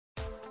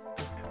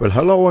Well,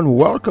 hello and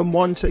welcome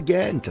once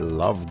again to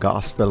Love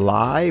Gospel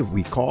Live.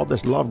 We call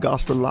this Love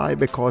Gospel Live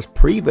because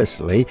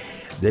previously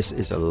this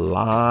is a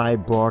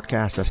live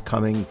broadcast that's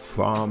coming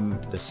from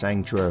the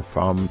sanctuary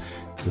from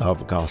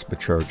Love Gospel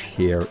Church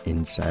here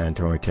in San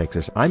Antonio,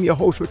 Texas. I'm your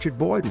host, Richard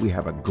Boyd. We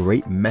have a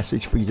great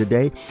message for you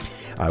today.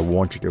 I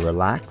want you to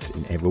relax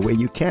in every way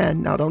you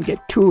can. Now, don't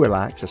get too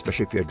relaxed,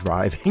 especially if you're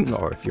driving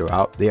or if you're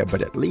out there,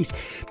 but at least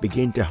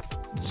begin to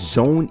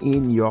zone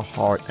in your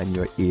heart and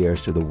your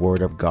ears to the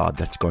Word of God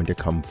that's going to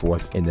come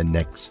forth in the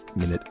next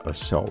minute or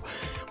so.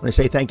 I want to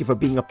say thank you for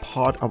being a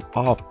part of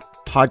our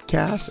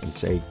podcast and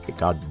say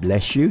God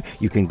bless you.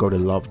 You can go to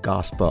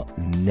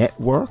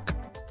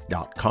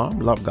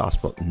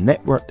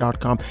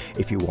lovegospelnetwork.com,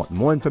 if you want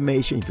more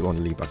information, if you want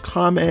to leave a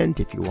comment,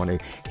 if you want to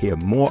hear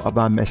more of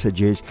our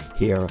messages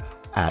here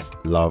at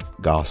Love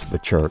Gospel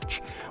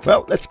Church.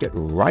 Well, let's get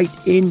right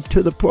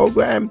into the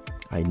program.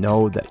 I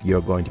know that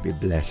you're going to be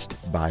blessed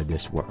by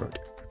this word.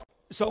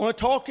 So I want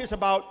to talk to us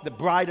about the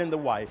bride and the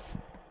wife,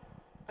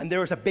 and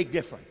there is a big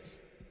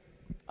difference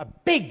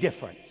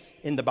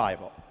in the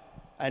Bible.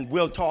 And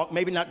we'll talk,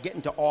 maybe not get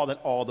into all that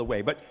all the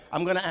way, but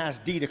I'm going to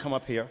ask Dee to come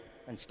up here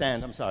and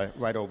stand,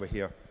 right over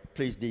here.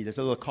 Please, Dee, there's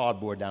a little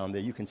cardboard down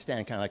there. You can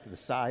stand kind of like to the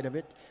side of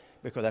it,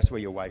 because that's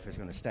where your wife is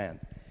going to stand,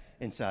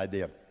 inside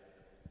there.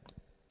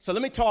 So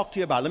let me talk to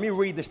you about it. Let me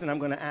read this, and I'm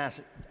going to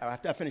ask,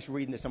 after I finish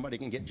reading this, somebody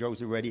can get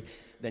Josie ready,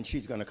 then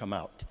she's going to come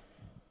out.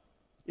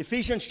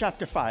 Ephesians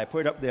chapter 5,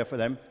 put it up there for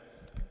them.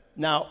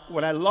 Now,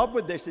 what I love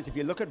with this is if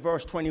you look at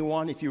verse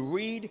 21, if you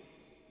read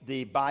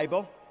the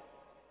Bible,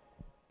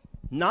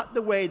 not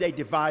the way they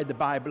divide the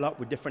Bible up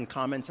with different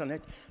comments on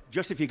it.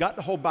 Just if you got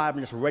the whole Bible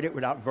and just read it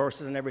without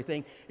verses and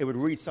everything, it would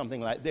read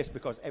something like this,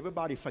 because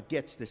everybody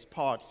forgets this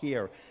part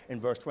here in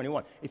verse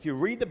 21. If you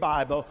read the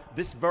Bible,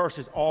 this verse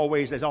is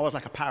there's always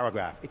like a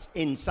paragraph. It's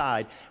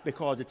inside,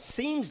 because it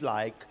seems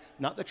like,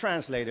 not the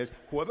translators,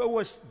 whoever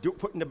was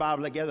putting the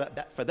Bible together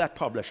for that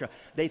publisher,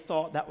 they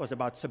thought that was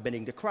about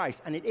submitting to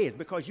Christ. And it is,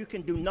 because you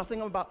can do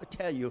nothing I'm about to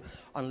tell you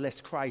unless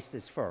Christ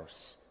is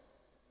first.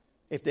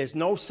 If there's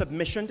no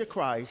submission to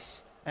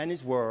Christ and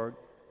His Word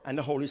and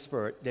the Holy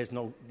Spirit, this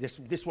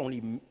won't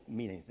even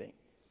mean anything.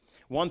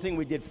 One thing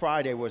we did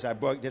Friday was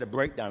did a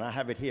breakdown. I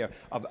have it here.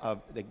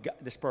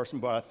 This person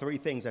brought out 3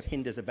 things that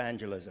hinders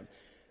evangelism.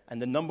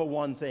 And the number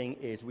one thing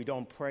is we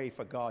don't pray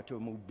for God to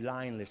remove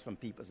blindness from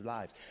people's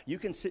lives. You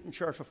can sit in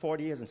church for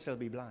 40 years and still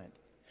be blind.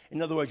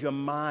 In other words, your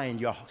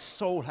mind, your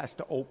soul has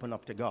to open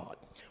up to God.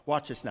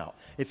 Watch this now.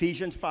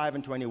 Ephesians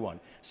 5:21.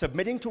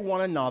 Submitting to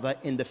one another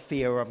in the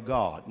fear of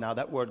God. Now,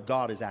 that word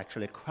God is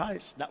actually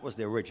Christ. That was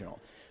the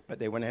original. But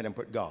they went ahead and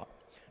put God.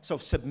 So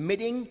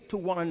submitting to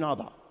one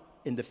another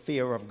in the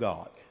fear of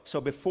God. So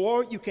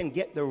before you can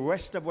get the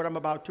rest of what I'm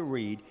about to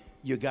read,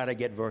 you got to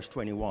get verse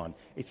 21.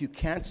 If you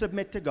can't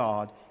submit to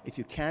God, if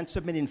you can't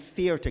submit in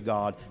fear to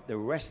God, the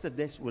rest of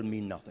this will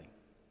mean nothing.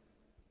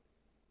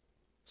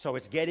 So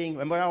it's getting,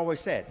 remember what I always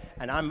said,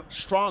 and I'm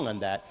strong on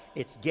that,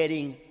 it's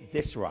getting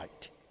this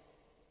right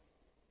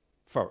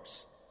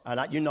first. And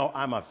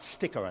I'm a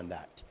sticker on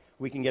that.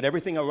 We can get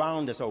everything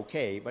around us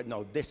okay, but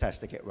no, this has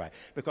to get right.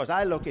 Because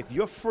I look, if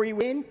you're free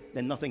within,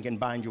 then nothing can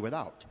bind you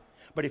without.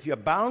 But if you're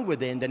bound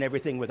within, then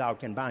everything without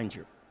can bind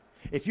you.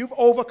 If you've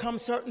overcome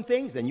certain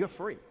things, then you're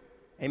free.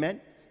 Amen?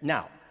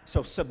 Now,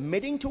 so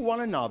submitting to one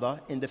another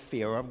in the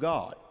fear of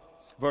God.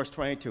 Verse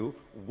 22,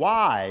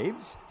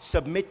 wives,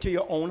 submit to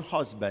your own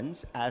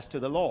husbands as to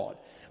the Lord.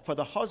 For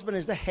the husband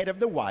is the head of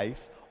the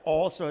wife,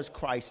 also as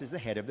Christ is the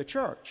head of the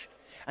church.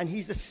 And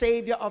He's the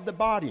Savior of the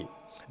body.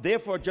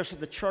 Therefore, just as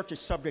the church is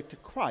subject to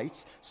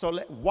Christ, so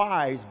let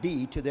wives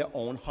be to their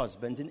own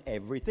husbands in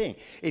everything.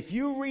 If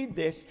you read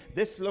this,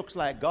 this looks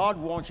like God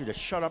wants you to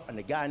shut up and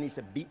the guy needs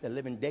to beat the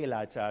living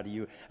daylights out of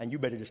you, and you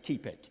better just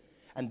keep it.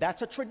 And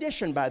that's a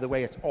tradition, by the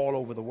way. It's all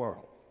over the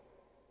world.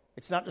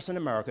 It's not just in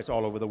America, it's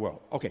all over the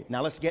world. Okay,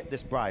 now let's get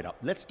this bride up.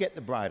 Let's get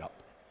the bride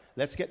up.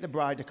 Let's get the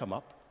bride to come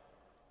up,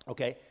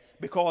 okay?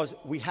 Because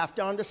we have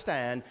to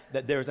understand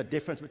that there's a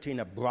difference between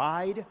a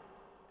bride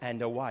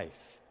and a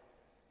wife.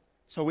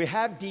 So we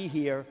have D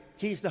here.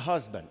 He's the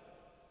husband.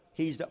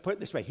 Put it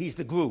this way, he's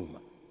the groom.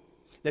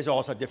 There's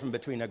also a difference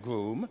between a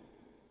groom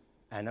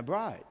and a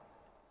bride.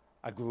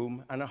 A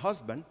groom and a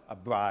husband, a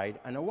bride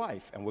and a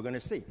wife, and we're going to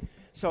see.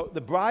 So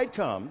the bride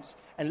comes,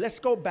 and let's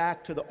go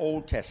back to the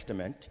Old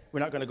Testament.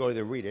 We're not going to go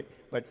there to read it,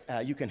 but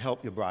you can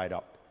help your bride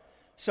up.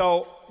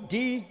 So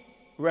D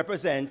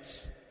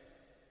represents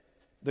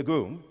the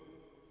groom.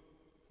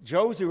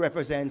 Josie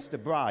represents the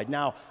bride.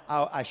 Now,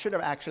 I should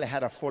have actually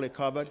had her fully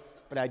covered,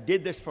 but I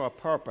did this for a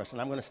purpose,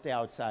 and I'm going to stay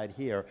outside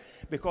here,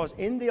 because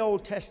in the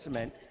Old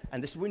Testament,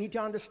 and this we need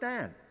to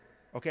understand,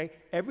 okay,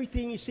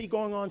 everything you see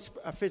going on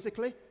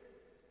physically,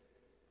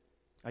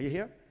 are you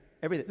here?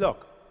 Everything.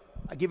 Look,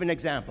 I'll give you an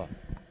example.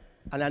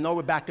 And I know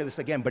we're back to this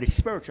again, but it's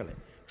spiritually.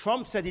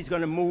 Trump said he's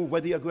going to move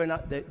whether you're going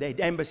to the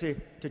embassy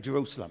to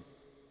Jerusalem.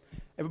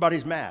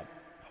 Everybody's mad.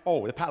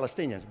 The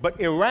Palestinians.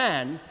 But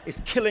Iran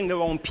is killing their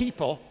own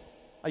people.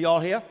 Are you all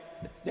here?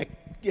 They're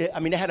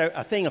they had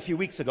a thing a few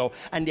weeks ago,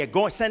 and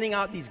they're sending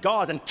out these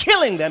guards and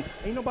killing them.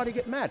 Ain't nobody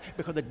get mad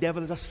because the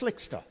devil is a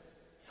slickster.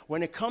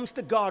 When it comes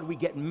to God, we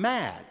get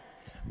mad.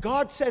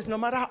 God says no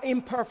matter how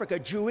imperfect a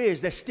Jew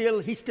is,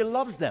 he still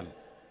loves them.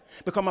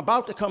 Because I'm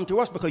about to come to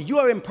us because you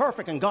are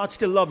imperfect and God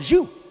still loves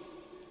you.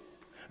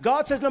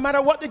 God says no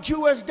matter what the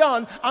Jew has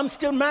done, I'm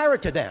still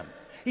married to them.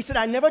 He said,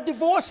 I never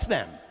divorced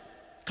them.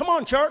 Come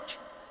on, church.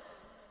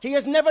 He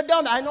has never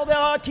done that. I know there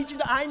are teachers.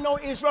 I know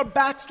Israel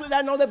backslid.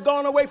 I know they've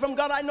gone away from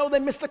God. I know they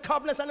missed the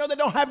covenants. I know they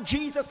don't have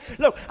Jesus.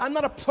 Look, I'm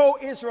not a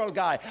pro-Israel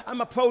guy.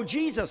 I'm a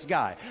pro-Jesus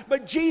guy.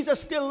 But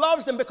Jesus still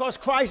loves them because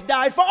Christ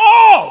died for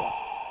all.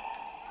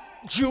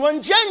 Jew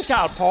and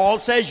Gentile. Paul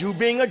says you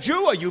being a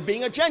Jew or you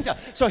being a Gentile.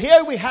 So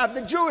here we have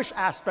the Jewish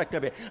aspect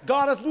of it.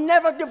 God has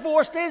never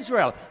divorced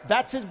Israel.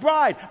 That's his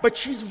bride. But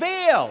she's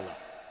veiled.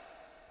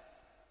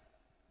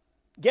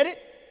 Get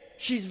it?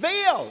 She's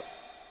veiled.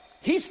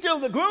 He's still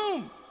the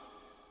groom.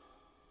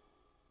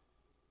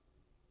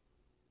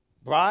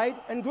 Bride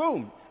and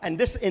groom. And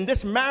in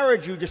this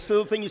marriage, this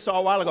little thing you saw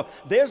a while ago,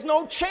 there's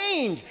no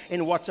change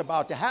in what's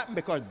about to happen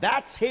because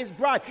that's his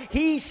bride.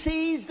 He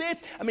sees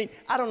this. I mean,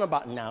 I don't know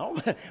about now,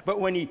 but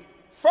when he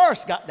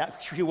first got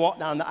that, she walked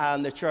down the aisle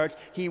in the church,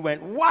 he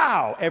went,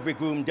 wow. Every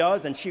groom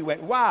does, and she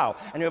went, wow.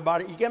 And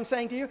everybody, you get what I'm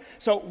saying to you?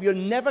 So you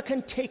never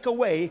can take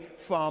away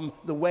from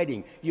the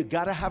wedding. You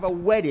got to have a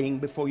wedding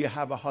before you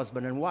have a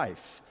husband and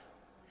wife.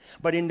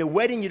 But in the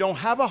wedding, you don't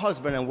have a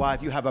husband and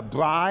wife. You have a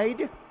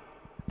bride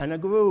and a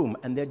groom,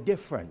 and they're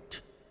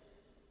different.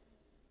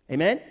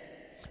 Amen?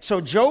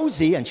 So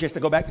Josie, and she has to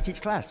go back to teach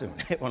class soon,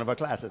 one of her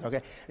classes,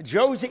 okay?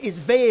 Josie is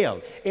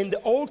veiled. In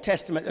the Old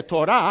Testament, the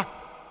Torah,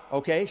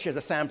 okay, she has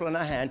a sample in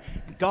her hand,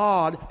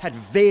 God had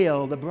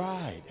veiled the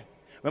bride.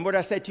 Remember what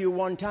I said to you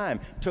one time?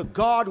 To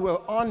God we're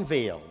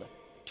unveiled.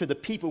 To the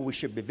people we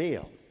should be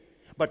veiled.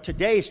 But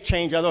today's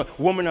changed. Although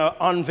women are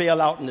unveiled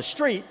out in the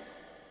street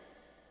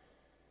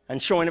and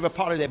showing every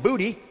part of their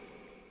booty.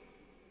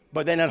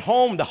 But then at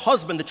home, the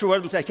husband, the true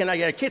husband, says, can I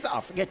get a kiss?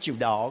 I'll forget you,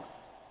 dog.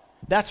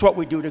 That's what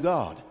we do to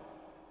God.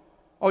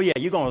 Oh, yeah,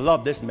 you're going to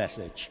love this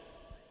message.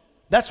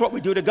 That's what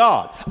we do to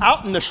God.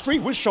 Out in the street,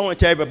 we're showing it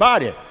to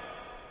everybody. Look at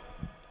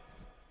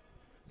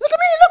me,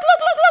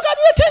 look, I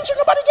need attention.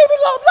 Nobody gave me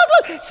love.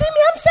 Look, see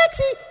me, I'm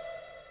sexy.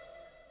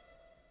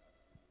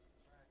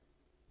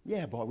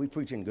 Yeah, boy, we're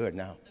preaching good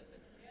now.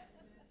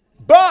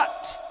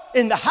 But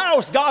in the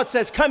house, God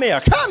says, come here,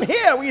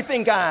 where you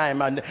think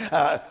I'm?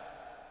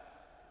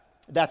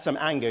 That's some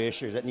anger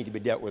issues that need to be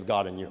dealt with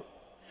God and you.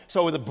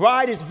 So the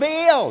bride is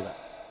veiled.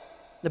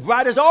 The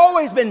bride has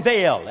always been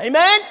veiled.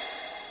 Amen?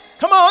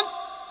 Come on.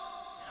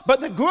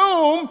 But the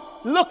groom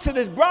looks at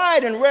his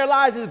bride and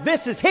realizes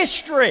this is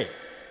history.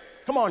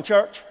 Come on,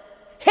 church.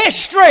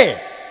 History.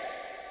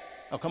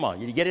 Oh, come on.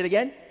 Did you get it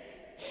again?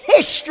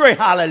 History.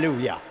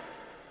 Hallelujah.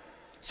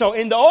 So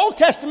in the Old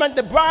Testament,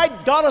 the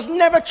bride, God has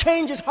never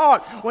changed his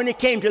heart when it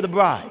came to the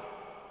bride.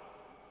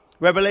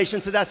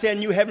 Revelation says, I see a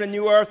new heaven and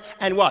new earth,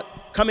 and what?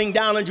 Coming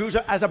down on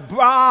Jerusalem as a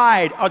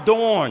bride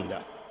adorned.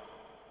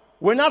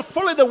 We're not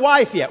fully the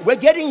wife yet. We're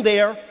getting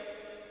there.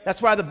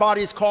 That's why the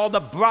body is called the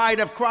bride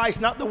of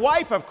Christ, not the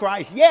wife of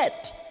Christ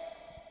yet.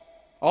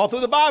 All through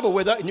the Bible,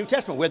 we're the New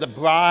Testament, we're the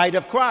bride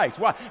of Christ.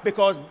 Why?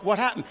 Because what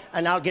happened,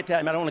 and I'll get to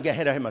that, I don't want to get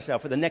ahead of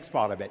myself for the next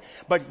part of it,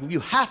 but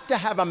you have to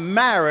have a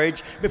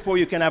marriage before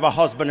you can have a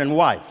husband and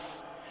wife.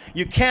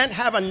 You can't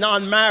have a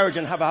non-marriage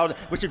and have a house,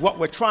 which is what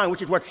we're trying,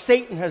 which is what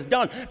Satan has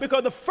done.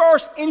 Because the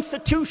first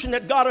institution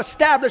that God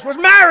established was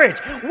marriage.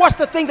 What's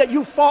the thing that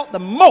you fought the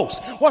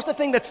most? What's the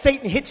thing that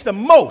Satan hits the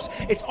most?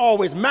 It's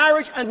always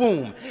marriage and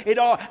womb.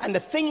 And the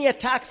thing he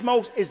attacks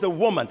most is the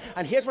woman.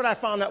 And here's what I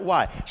found out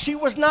why. She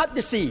was not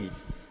deceived.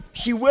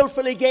 She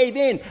willfully gave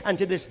in, and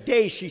to this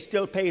day she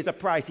still pays a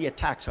price. He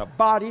attacks her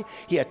body,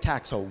 he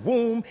attacks her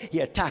womb, he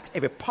attacks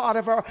every part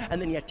of her,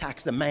 and then he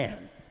attacks the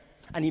man.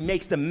 And he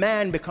makes the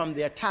man become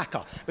the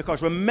attacker.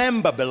 Because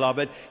remember,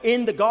 beloved,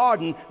 in the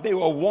garden, they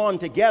were one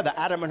together.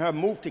 Adam and her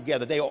moved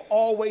together. They were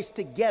always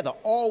together,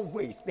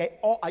 always.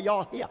 Are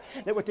y'all here?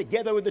 They were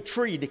together with the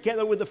tree,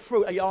 together with the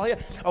fruit. Are y'all here?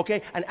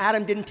 Okay, and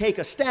Adam didn't take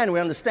a stand. We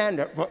understand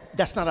that, but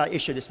that's not our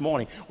issue this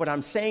morning. What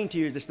I'm saying to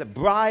you is it's the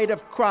bride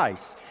of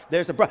Christ.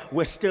 There's a bride.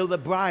 We're still the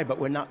bride, but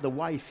we're not the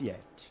wife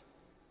yet.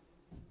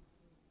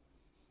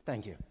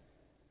 Thank you.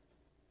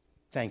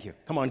 Thank you.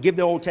 Come on, give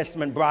the Old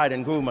Testament bride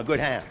and groom a good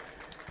hand.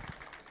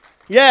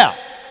 Yeah.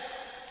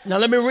 Now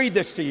let me read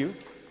this to you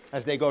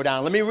as they go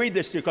down. Let me read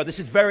this to you because this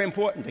is very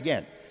important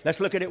again.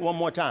 Let's look at it one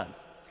more time.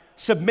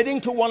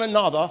 Submitting to one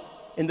another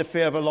in the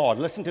fear of the Lord.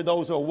 Listen to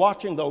those who are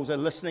watching, those who are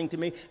listening to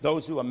me,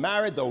 those who are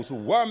married, those who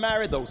were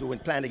married, those who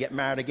plan to get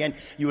married again.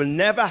 You will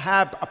never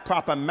have a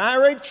proper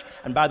marriage.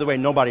 And by the way,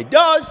 nobody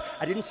does.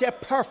 I didn't say a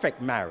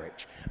perfect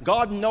marriage.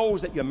 God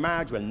knows that your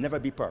marriage will never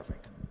be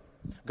perfect.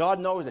 God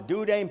knows the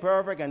dude ain't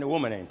perfect and the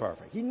woman ain't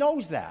perfect. He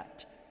knows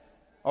that.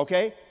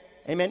 Okay?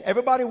 Amen.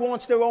 Everybody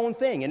wants their own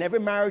thing. In every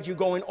marriage, you're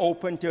going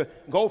open to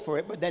go for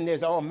it. But then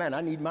there's, oh, man,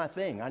 I need my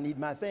thing. I need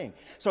my thing.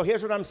 So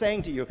here's what I'm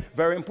saying to you.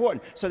 Very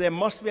important. So there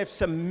must be a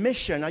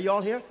submission. Are you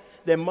all here?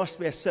 There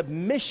must be a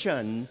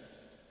submission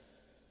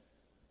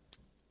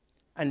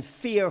and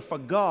fear for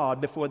God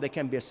before there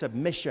can be a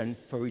submission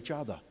for each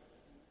other.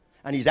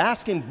 And he's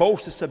asking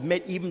both to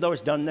submit even though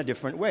it's done in a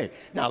different way.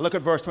 Now look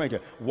at verse 22.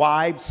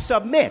 Wives,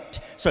 submit.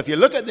 So if you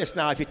look at this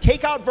now, if you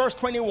take out verse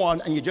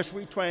 21 and you just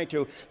read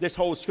 22, this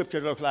whole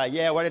scripture looks like,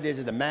 yeah, what it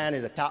is the man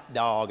is a top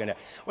dog. And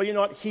well, you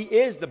know what? He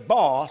is the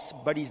boss,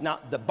 but he's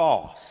not the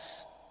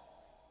boss.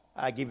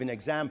 I'll give you an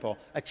example.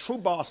 A true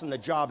boss in the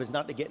job is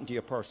not to get into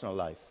your personal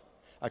life.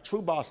 A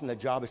true boss in the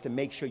job is to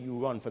make sure you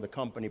run for the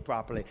company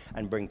properly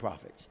and bring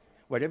profits.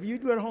 Whatever you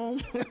do at home,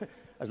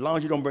 as long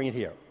as you don't bring it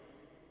here.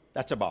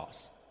 That's a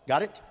boss.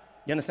 Got it?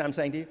 You understand what I'm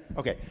saying to you?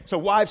 Okay. So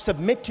wives,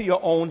 submit to your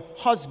own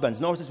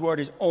husbands. Notice this word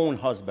is own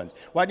husbands.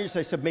 Why did you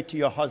say submit to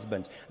your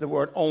husbands? The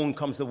word own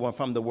comes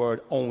from the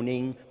word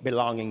owning,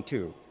 belonging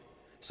to.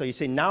 So you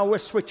see, now we're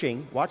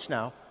switching, watch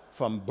now,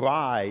 from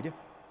bride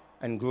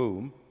and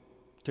groom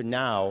to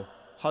now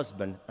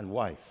husband and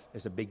wife.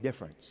 There's a big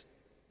difference.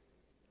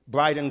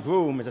 Bride and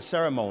groom is a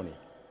ceremony.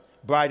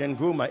 Bride and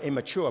groom are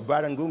immature.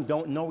 Bride and groom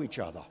don't know each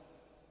other.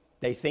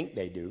 They think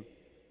they do.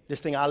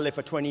 This thing, I live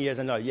for 20 years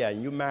and yeah,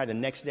 and you marry the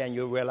next day and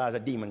you realize a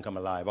demon come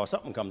alive or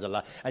something comes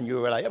alive and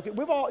you realize, okay,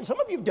 some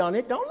of you have done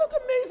it. Don't look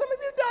at me. Some of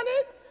you have done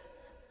it.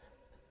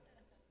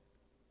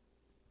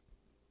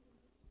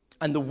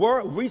 And the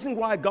reason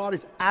why God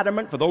is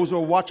adamant, for those who are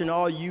watching,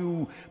 all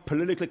you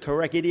politically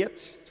correct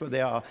idiots, so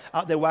they are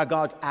out there why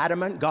God's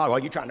adamant. God, are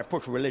you trying to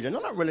push religion? No,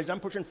 not religion, I'm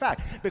pushing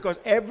fact. Because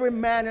every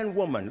man and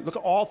woman, look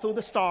at all through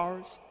the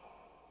stars,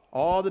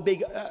 all the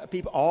big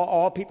people,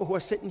 all people who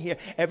are sitting here,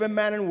 every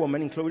man and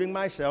woman, including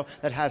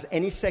myself, that has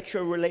any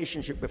sexual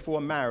relationship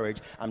before marriage,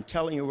 I'm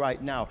telling you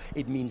right now,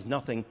 it means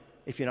nothing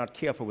if you're not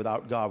careful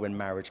without God when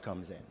marriage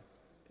comes in.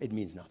 It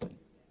means nothing.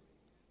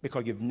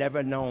 Because you've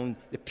never known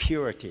the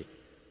purity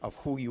of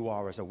who you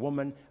are as a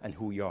woman and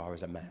who you are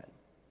as a man.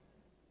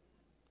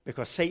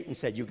 Because Satan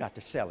said you got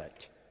to sell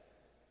it.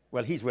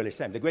 Well, he's really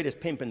saying the greatest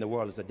pimp in the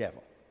world is the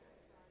devil.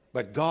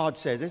 But God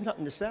says there's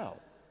nothing to sell.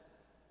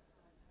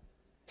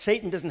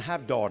 Satan doesn't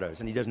have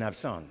daughters and he doesn't have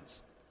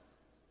sons.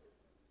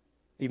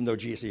 Even though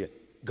Jesus said,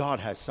 God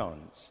has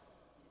sons.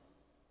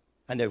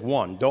 And there's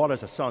one.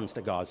 Daughters are sons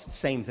to God. It's the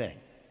same thing.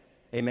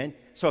 Amen?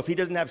 So if he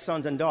doesn't have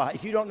sons and daughters,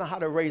 if you don't know how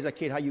to raise a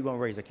kid, how are you going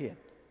to raise a kid?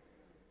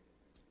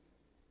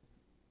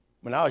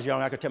 When I was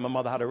young, I could tell my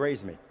mother how to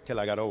raise me till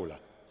I got older.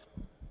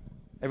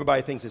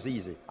 Everybody thinks it's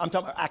easy. I'm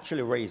talking about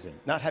actually raising,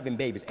 not having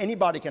babies.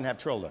 Anybody can have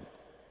children.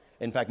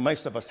 In fact,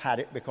 most of us had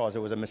it because it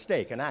was a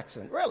mistake, an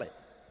accident. Really?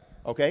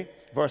 Okay?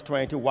 Verse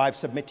 22, wives,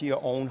 submit to your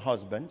own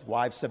husbands.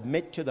 Wives,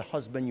 submit to the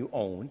husband you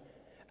own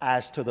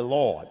as to the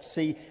Lord.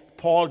 See,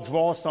 Paul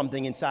draws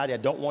something inside here.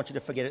 I don't want you to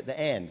forget at the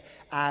end.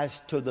 As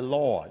to the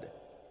Lord.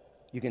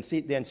 You can see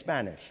it there in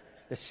Spanish.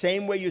 The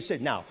same way you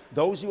said, now,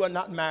 those who are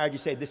not married, you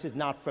say, this is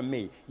not for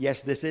me.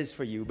 Yes, this is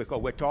for you because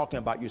we're talking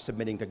about you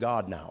submitting to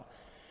God now.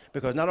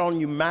 Because not only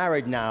are you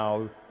married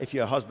now if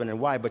you're a husband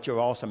and wife, but you're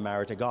also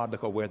married to God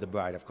because we're the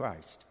bride of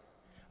Christ.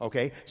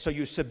 Okay? So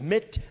you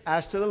submit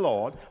as to the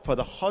Lord, for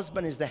the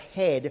husband is the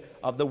head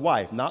of the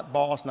wife. Not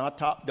boss, not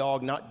top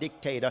dog, not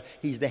dictator.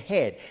 He's the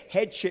head.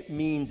 Headship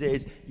means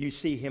is you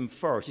see him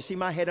first. You see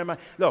my head and my...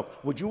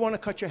 Look, would you want to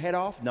cut your head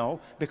off? No,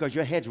 because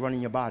your head's running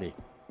your body.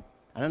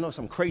 And I know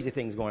some crazy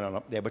things going on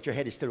up there, but your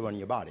head is still running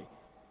your body.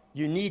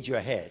 You need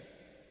your head.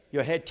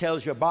 Your head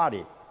tells your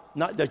body.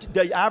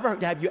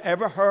 Have you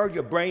ever heard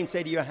your brain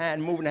say to your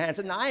hand, moving the hand,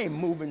 say, no, I ain't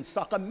moving,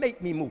 sucker,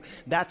 make me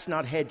move. That's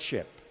not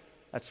headship.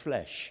 That's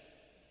flesh.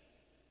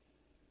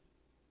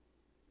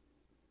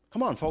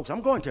 Come on, folks,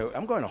 I'm going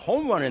to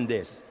home run in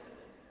this.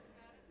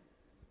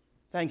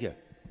 Thank you.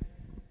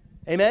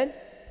 Amen?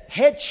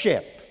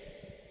 Headship.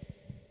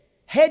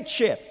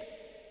 Headship.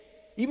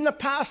 Even a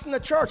pastor in the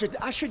church,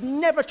 I should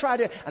never try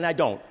to, and I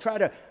don't, try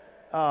to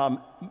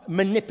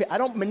manipulate. I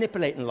don't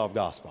manipulate in Love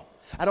Gospel.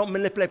 I don't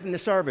manipulate in the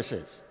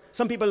services.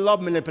 Some people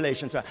love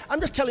manipulation. So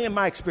I'm just telling you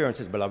my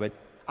experiences, beloved.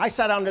 I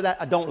sat under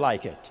that. I don't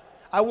like it.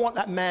 I want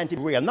that man to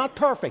be real. Not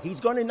perfect.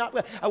 He's going to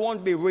not, I want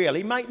him to be real.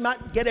 He might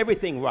not get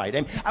everything right.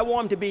 And I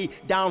want him to be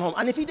down home.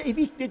 And if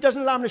he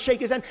doesn't allow him to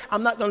shake his hand,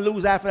 I'm not going to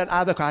lose after that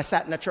either, because I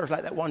sat in a church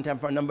like that one time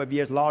for a number of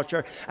years, large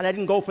church, and I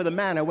didn't go for the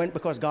man. I went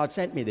because God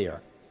sent me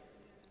there.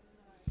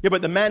 Yeah,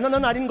 but the man, no,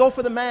 I didn't go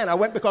for the man. I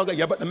went because,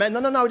 yeah, but the man, no,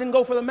 I didn't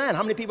go for the man.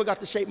 How many people got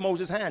to shake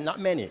Moses' hand? Not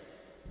many.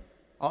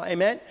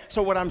 Amen?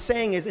 So what I'm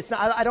saying is,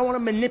 I don't want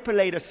to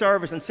manipulate a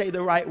service and say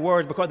the right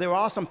words, because there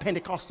are some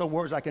Pentecostal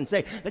words I can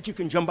say that you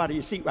can jump out of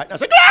your seat right now and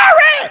say,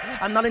 glory!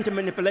 I'm not into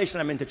manipulation,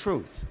 I'm into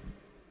truth.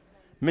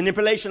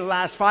 Manipulation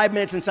lasts 5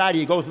 minutes inside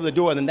you go through the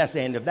door, and then that's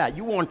the end of that.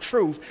 You want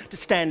truth to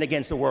stand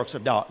against the works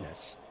of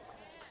darkness.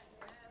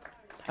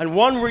 And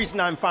one reason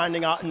I'm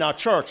finding out in our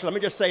church, let me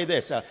just say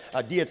this.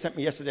 Dee had sent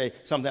me yesterday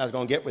something I was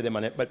going to get with him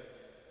on it, but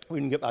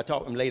I'll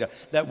talk to him later.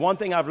 That one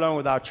thing I've learned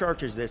with our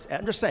church is this,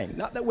 I'm just saying,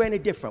 not that we're any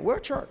different, we're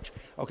a church,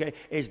 okay,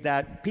 is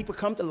that people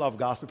come to Love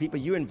Gospel, people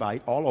you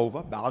invite all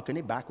over,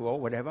 balcony, back row,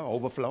 whatever,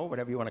 overflow,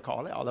 whatever you want to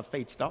call it, all the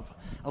faith stuff,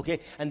 okay,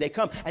 and they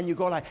come, and you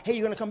go like, hey,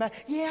 you going to come back?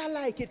 Yeah, I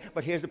like it.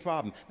 But here's the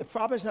problem. The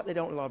problem is not they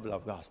don't love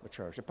Love Gospel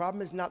Church. The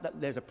problem is not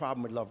that there's a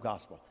problem with Love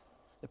Gospel.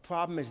 The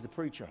problem is the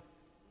preacher.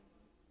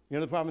 You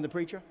know the problem with the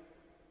preacher?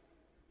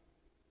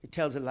 He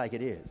tells it like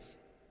it is.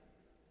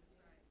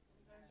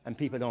 And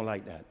people don't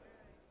like that.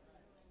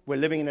 We're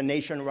living in a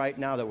nation right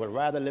now that would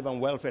rather live on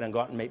welfare than go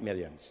out and make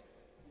millions.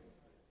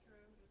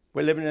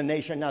 We're living in a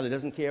nation now that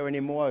doesn't care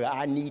anymore.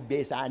 I need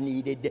this, I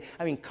need it.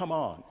 I mean, come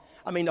on.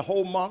 I mean, the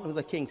whole Martin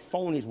Luther King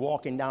phonies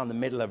walking down the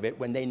middle of it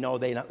when they know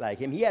they're not like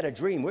him. He had a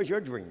dream. Where's your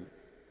dream?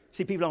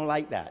 See, people don't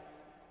like that.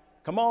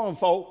 Come on,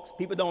 folks.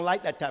 People don't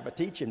like that type of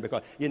teaching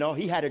because, you know,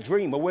 he had a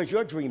dream. Well, where's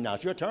your dream now?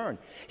 It's your turn.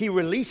 He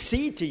released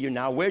seed to you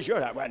now. Where's your?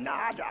 Well,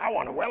 nah, I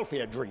want a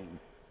welfare dream.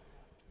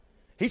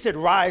 He said,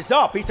 rise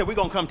up. He said, we're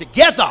going to come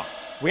together.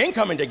 We ain't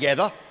coming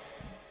together.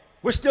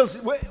 We're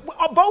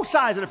on both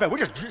sides of the fence.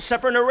 We're just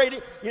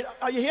separated. You know,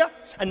 are you here?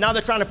 And now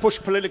they're trying to push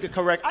politically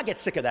correct. I get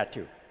sick of that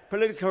too.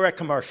 Politically correct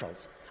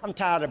commercials. I'm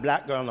tired of the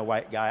black girl and the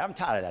white guy. I'm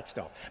tired of that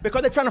stuff.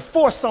 Because they're trying to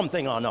force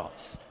something on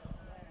us.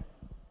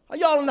 Are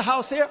y'all in the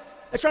house here?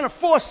 They're trying to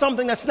force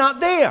something that's not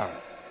there.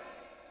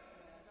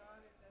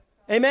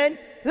 Amen?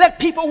 Let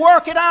people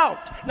work it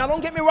out. Now,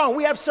 don't get me wrong.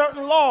 We have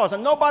certain laws,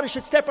 and nobody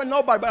should step on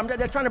nobody. But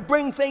they're trying to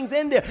bring things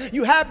in there.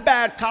 You have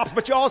bad cops,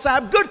 but you also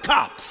have good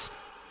cops.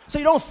 So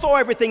you don't throw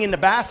everything in the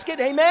basket.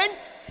 Amen?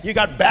 You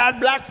got bad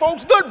black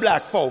folks, good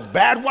black folks.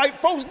 Bad white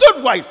folks,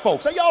 good white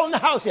folks. Are y'all in the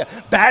house here?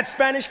 Bad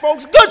Spanish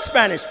folks, good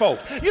Spanish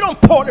folks. You don't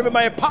pour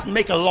everybody a pot and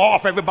make a law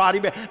for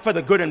everybody for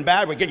the good and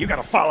bad. You got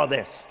to follow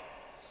this.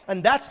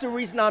 And that's the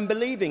reason I'm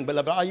believing,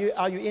 beloved. Are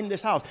you in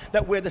this house?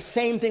 That we're the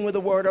same thing with the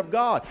Word of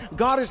God.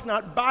 God is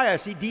not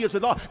biased. He deals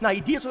with all. Now,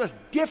 He deals with us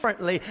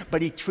differently,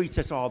 but He treats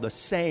us all the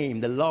same.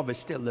 The love is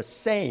still the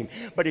same.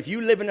 But if you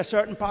live in a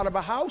certain part of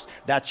a house,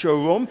 that's your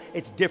room.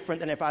 It's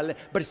different than if I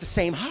live. But it's the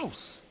same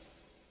house.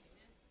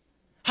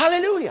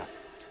 Hallelujah.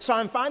 So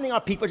I'm finding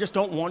out people just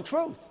don't want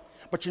truth.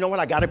 But you know what?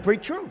 I got to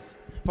preach truth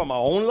for my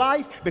own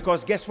life.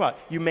 Because guess what?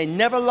 You may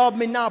never love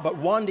me now, but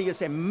one day you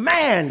say,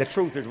 man, the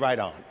truth is right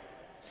on.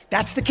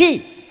 That's the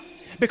key.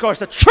 Because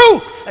the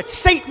truth that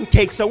Satan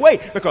takes away.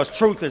 Because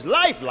truth is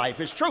life.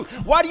 Life is truth.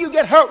 Why do you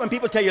get hurt when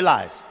people tell you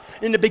lies?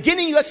 In the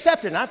beginning, you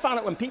accept it. And I found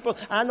it when people,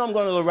 I know I'm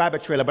going to a little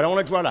rabbit trailer, but I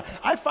want to draw it out.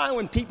 I find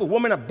when people,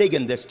 women are big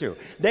in this too.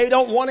 They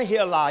don't want to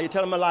hear a lie. You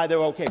tell them a lie, they're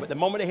okay. But the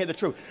moment they hear the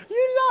truth,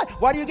 you lie.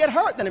 Why do you get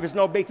hurt then if it's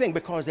no big thing?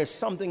 Because there's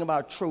something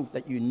about truth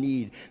that you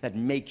need that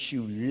makes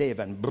you live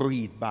and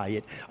breathe by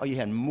it, or you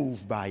can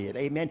move by it.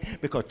 Amen?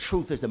 Because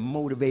truth is the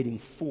motivating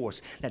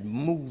force that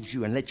moves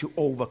you and lets you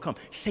overcome.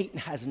 Satan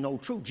has no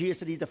truth. Jesus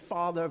said he's the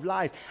father of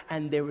lies,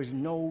 and there is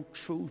no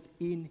truth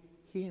in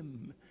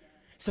him.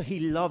 So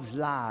he loves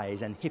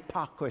lies and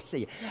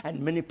hypocrisy and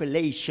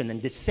manipulation and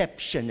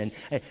deception,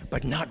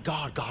 but not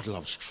God. God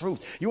loves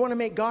truth. You want to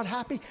make God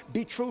happy?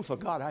 Be truthful.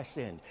 God, I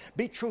sinned.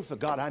 Be truthful.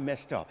 God, I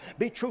messed up.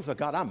 Be truthful.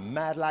 God, I'm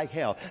mad like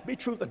hell. Be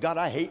truthful. God,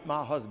 I hate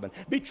my husband.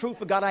 Be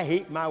truthful. God, I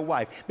hate my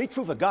wife. Be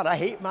truthful. God, I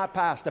hate my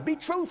pastor. Be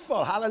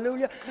truthful.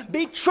 Hallelujah.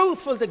 Be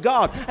truthful to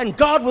God, and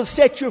God will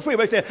set you free.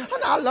 But you say, oh,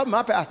 no, I love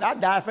my pastor. I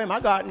die for him.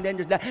 I go out and then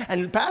just die.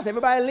 And the pastor,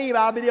 everybody leave.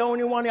 I'll be the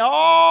only one here.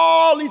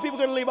 All these people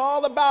can leave.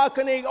 All the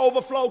balcony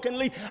overflow can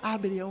leave. I'll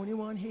be the only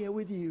one here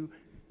with you.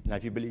 Now,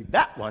 if you believe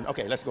that one,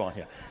 okay, let's go on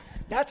here.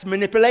 That's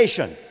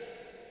manipulation.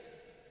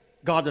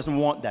 God doesn't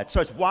want that.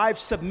 So it's wives,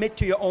 submit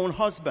to your own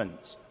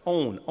husbands.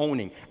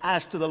 Owning,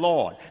 as to the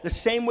Lord. The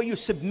same way you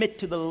submit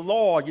to the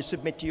Lord, you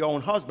submit to your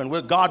own husband.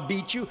 Will God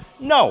beat you?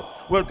 No.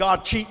 Will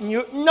God cheat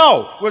you?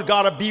 No. Will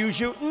God abuse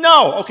you?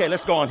 No. Okay,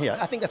 let's go on here.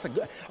 I think that's a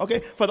good, okay.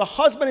 For the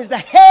husband is the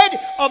head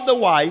of the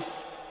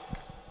wife,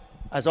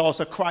 as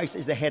also Christ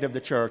is the head of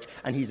the church,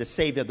 and he's the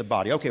savior of the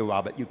body. Okay,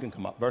 Robert, you can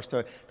come up. Verse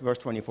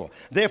 24.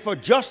 Therefore,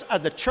 just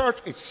as the church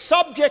is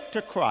subject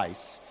to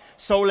Christ,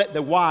 so let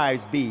the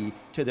wives be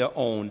to their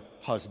own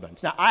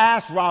husbands. Now, I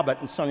asked Robert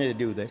and Sonny to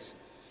do this.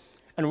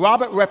 And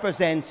Robert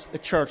represents the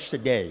church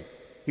today.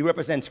 He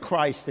represents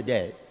Christ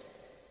today.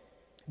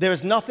 There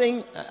is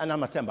nothing, and I'm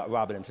not talking about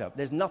Robert himself,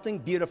 there's nothing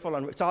beautiful,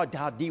 and it's all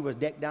how Dee was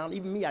decked down.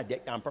 Even me, I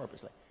decked down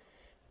purposely.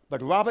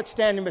 But Robert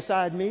standing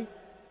beside me,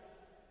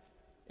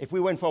 if we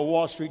went for a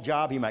Wall Street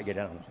job, he might get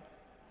it. I don't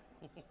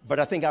know. But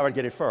I think I would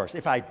get it first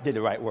if I did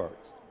the right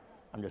words.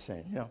 I'm just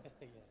saying, you know.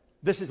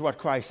 This is what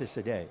Christ is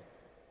today.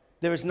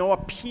 There is no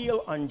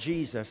appeal on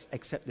Jesus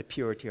except the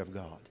purity of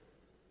God.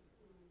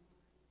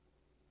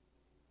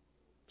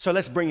 So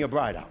let's bring your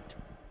bride out.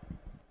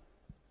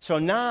 So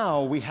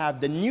now we have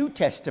the New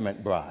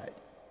Testament bride.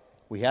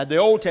 We have the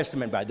Old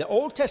Testament bride. The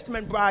Old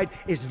Testament bride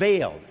is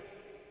veiled.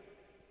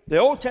 The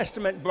Old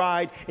Testament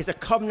bride is a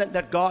covenant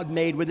that God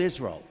made with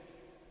Israel.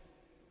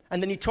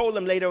 And then he told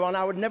them later on,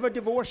 I would never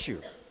divorce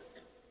you.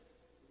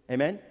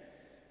 Amen?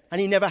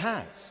 And he never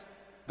has.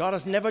 God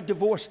has never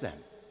divorced them.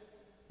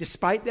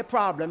 Despite their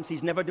problems,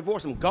 he's never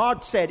divorced them.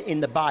 God said in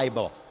the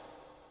Bible,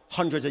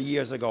 hundreds of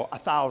years ago,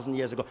 1,000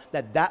 years ago,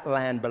 that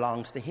land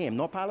belongs to him.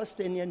 No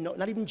Palestinian, no,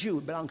 not even Jew,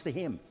 it belongs to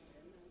him.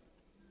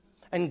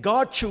 And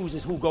God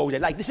chooses who goes there.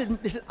 Like, this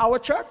is our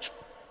church.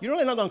 You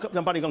know,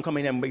 nobody going to come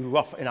in and be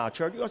rough in our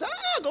church. You go,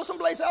 go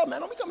someplace else, man.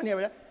 Don't be coming here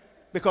with that.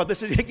 Because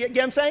this is, you get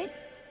what I'm saying?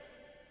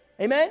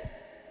 Amen?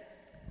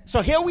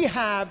 So here we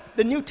have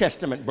the New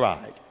Testament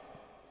bride.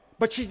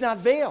 But she's not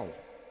veiled.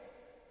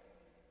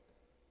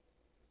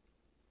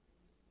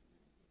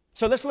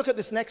 So let's look at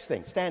this next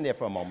thing. Stand there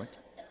for a moment.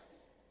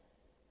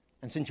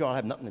 And since you all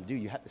have nothing to do,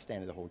 you have to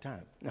stand there the whole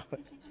time. No.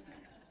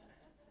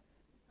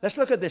 Let's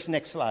look at this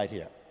next slide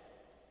here.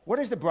 What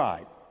is the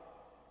bride?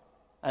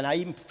 And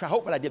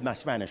hopefully I did my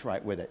Spanish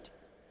right with it.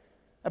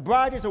 A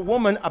bride is a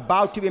woman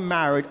about to be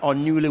married or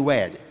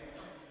newlywed.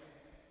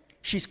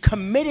 She's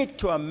committed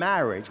to a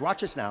marriage.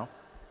 Watch this now.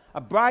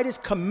 A bride is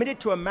committed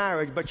to a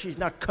marriage, but she's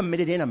not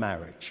committed in a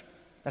marriage.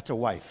 That's a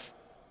wife.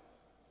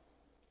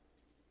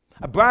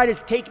 A bride is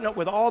taken up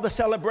with all the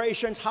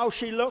celebrations, how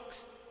she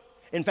looks.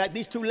 In fact,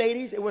 these two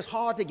ladies, it was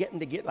hard to get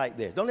them to get like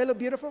this. Don't they look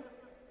beautiful?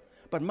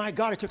 But my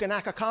God, it took an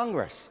act of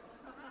Congress.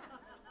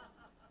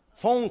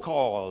 Phone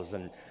calls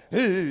and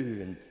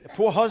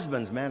poor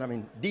husbands, man. I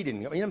mean, they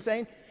didn't, you know what I'm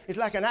saying? It's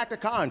like an act of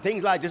Congress.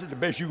 Things like, this is the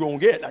best you're going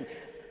to get.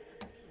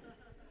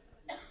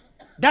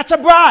 That's a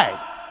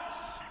bride.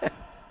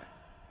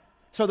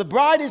 So the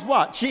bride is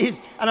what?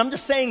 And I'm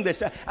just saying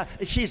this,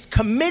 she's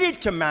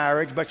committed to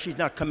marriage, but she's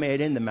not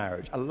committed in the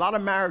marriage. A lot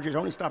of marriages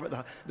only stop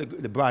at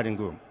the bride and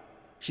groom.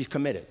 She's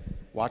committed.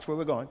 Watch where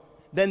we're going.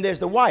 Then there's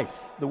the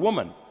wife, the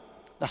woman,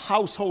 the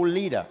household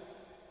leader,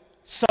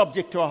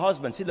 subject to her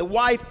husband. See, the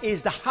wife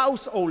is the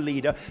household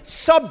leader,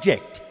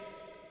 subject.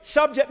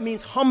 Subject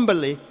means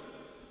humbly.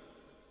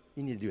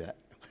 You need to do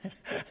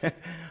that.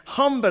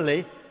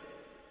 Humbly.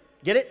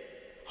 Get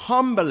it?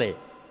 Humbly.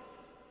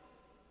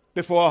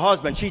 Before her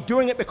husband. She's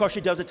doing it because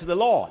she does it to the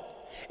Lord.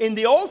 In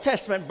the Old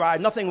Testament bride,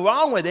 nothing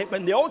wrong with it,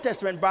 but in the Old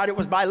Testament bride, it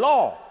was by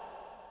law.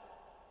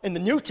 In the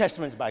New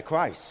Testament, it's by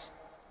Christ.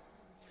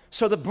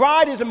 So the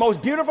bride is the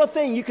most beautiful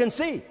thing you can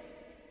see.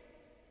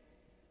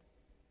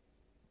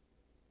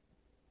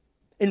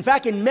 In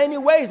fact, in many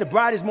ways, the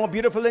bride is more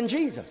beautiful than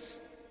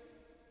Jesus.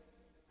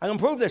 I can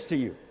prove this to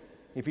you.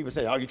 And people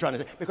say, oh, you're trying to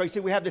say, because you see,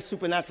 we have this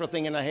supernatural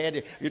thing in our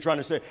head. You're trying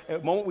to say, the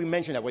moment we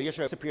mention that, well, you're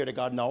superior to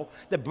God. No.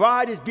 The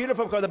bride is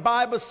beautiful because the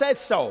Bible says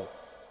so.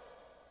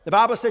 The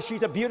Bible says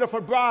she's a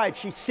beautiful bride.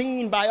 She's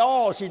seen by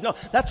all.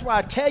 That's why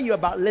I tell you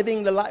about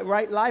living the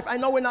right life. I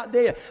know we're not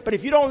there. But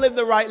if you don't live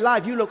the right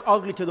life, you look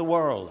ugly to the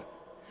world.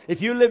 If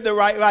you live the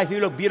right life, you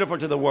look beautiful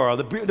to the world.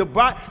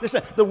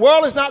 Listen, the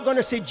world is not going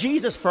to see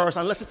Jesus first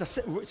unless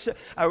it's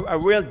a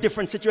real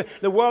different situation.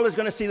 The world is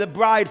going to see the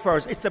bride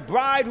first. It's the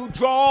bride who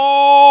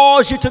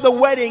draws you to the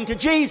wedding, to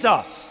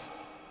Jesus.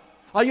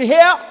 Are you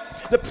here?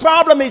 The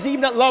problem is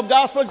even at Love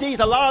Gospel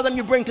Deeds, a lot of them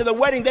you bring to the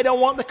wedding, they don't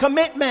want the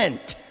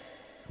commitment.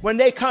 When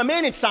they come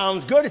in, it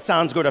sounds good. It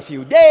sounds good a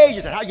few days.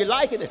 You said, how you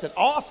like it? They said,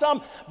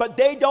 awesome. But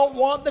they don't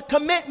want the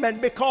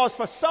commitment because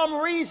for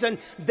some reason,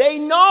 they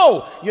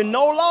know you're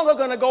no longer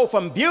going to go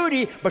from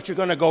beauty, but you're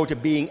going to go to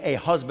being a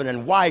husband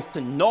and wife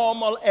to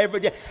normal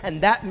everyday.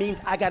 And that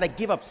means I got to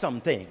give up some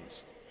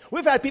things.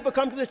 We've had people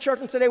come to the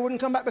church and say they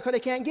wouldn't come back because they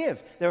can't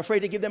give. They're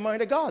afraid to give their money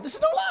to God. This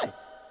is no lie.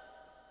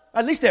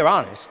 At least they're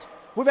honest.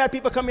 We've had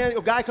people come here,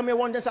 a guy come here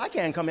one day and say, I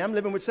can't come here, I'm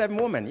living with 7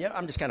 women. Yeah,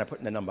 I'm just kind of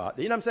putting the number out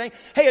there. You know what I'm saying?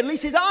 Hey, at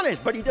least he's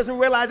honest, but he doesn't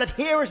realize that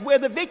here is where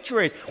the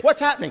victory is.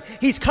 What's happening?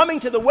 He's coming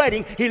to the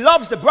wedding, he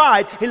loves the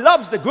bride, he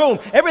loves the groom,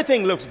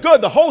 everything looks good,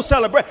 the whole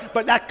celebration,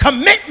 but that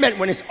commitment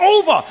when it's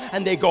over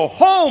and they go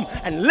home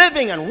and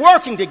living and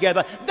working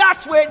together,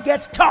 that's where it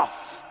gets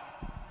tough.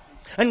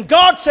 And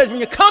God says,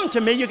 when you come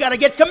to me, you got to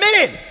get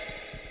committed.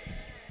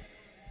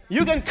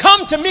 You can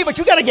come to me, but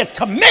you got to get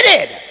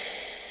committed.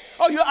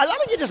 Oh, a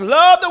lot of you just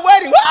love the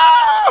wedding.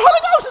 Oh,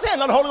 Holy Ghost is here.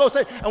 Not the Holy Ghost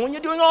is here. And when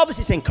you're doing all this,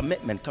 you're saying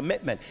commitment,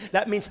 commitment.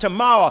 That means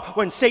tomorrow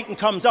when Satan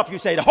comes up, you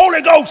say, the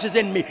Holy Ghost is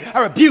in me.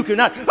 I rebuke you.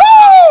 Not,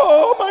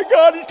 oh my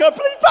God, he's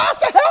complete.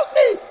 Pastor, help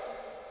me.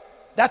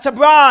 That's a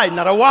bride,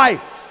 not a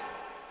wife.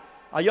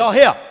 Are y'all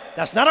here?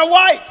 That's not a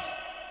wife.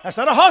 That's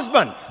not a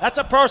husband. That's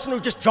a person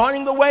who's just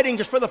joining the wedding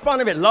just for the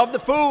fun of it. Love the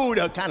food.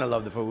 Kind of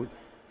love the food.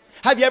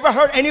 Have you ever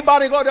heard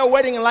anybody go to a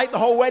wedding and like the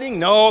whole wedding?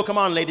 No, come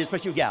on, ladies,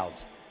 especially you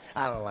gals.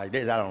 I don't like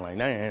this, I don't like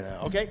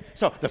that, okay?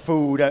 So the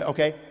food,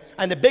 okay?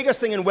 And the biggest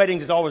thing in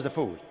weddings is always the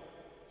food.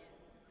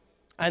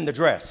 And the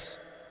dress,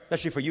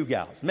 especially for you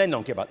gals. Men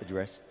don't care about the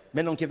dress.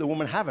 Men don't care if the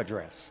woman have a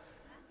dress.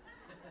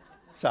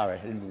 Sorry,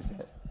 I didn't mean to say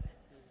it.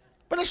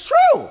 But it's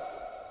true.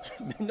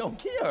 Men don't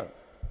care.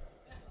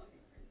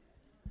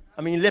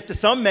 I mean, left to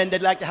some men,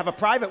 they'd like to have a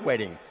private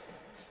wedding.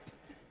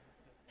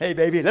 Hey,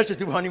 baby, let's just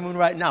do honeymoon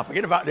right now.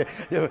 Forget about it.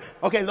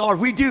 Okay, Lord,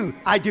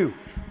 I do.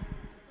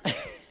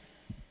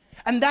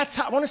 And that's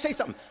how, I want to say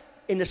something.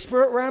 In the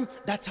spirit realm,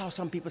 that's how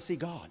some people see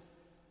God.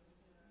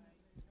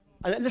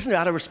 And listen,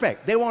 out of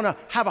respect, they want to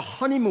have a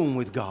honeymoon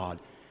with God,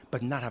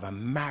 but not have a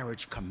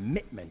marriage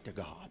commitment to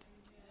God.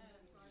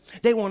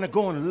 They want to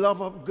go and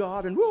love up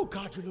God and, oh,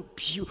 God, you look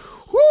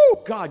beautiful.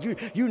 Oh, God,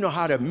 you know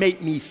how to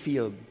make me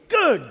feel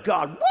good,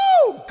 God.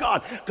 Whoa,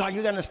 God,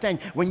 you understand,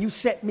 when you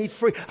set me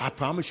free, I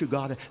promise you,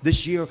 God,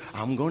 this year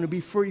I'm going to be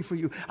free for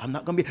you. I'm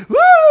not going to be,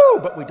 woo,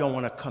 but we don't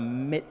want a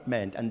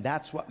commitment, and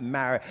that's what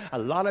marriage, a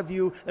lot of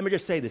you, let me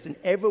just say this, in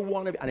every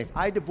one of you, and if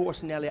I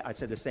divorced Nellie, I'd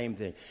say the same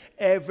thing.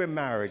 Every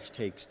marriage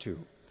takes two.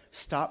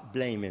 Stop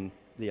blaming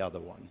the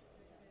other one.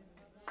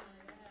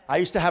 I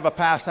used to have a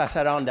pastor I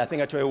sat on, I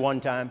think I told you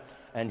one time,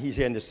 and he's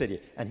here in the city,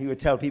 and he would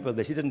tell people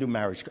this. He doesn't do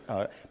marriage,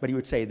 but he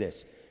would say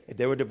this. if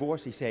they were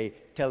divorced, he say,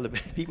 tell the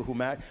people who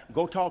married,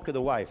 go talk to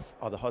the wife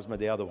or the husband of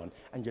the other one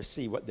and just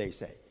see what they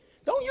say.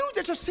 Don't use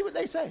it, just see what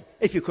they say,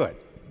 if you could.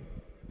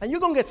 And you're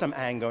going to get some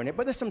anger in it,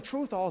 but there's some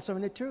truth also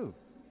in it too.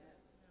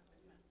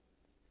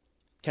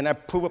 Can I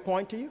prove a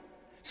point to you?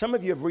 Some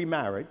of you have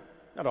remarried,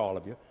 not all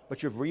of you,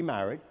 but you've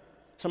remarried.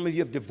 Some of you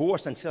have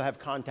divorced and still have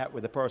contact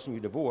with the person you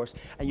divorced,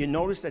 and you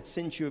notice that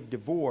since you've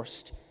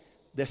divorced,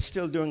 they're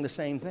still doing the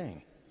same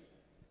thing,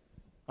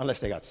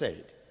 unless they got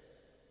saved.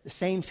 The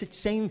same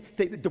thing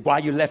why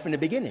you left in the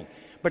beginning.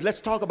 But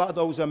let's talk about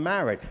those who are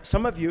married.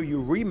 Some of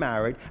you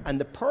remarried, and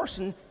the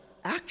person,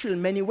 actually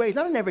in many ways,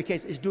 not in every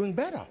case, is doing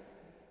better.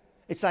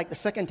 It's like the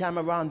second time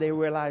around they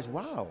realize,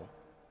 wow.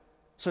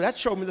 So that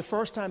showed me the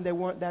first time they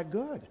weren't that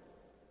good.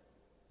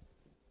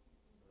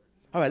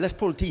 All right, let's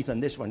pull teeth on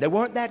this one. They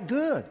weren't that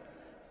good.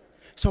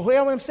 So here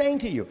I'm saying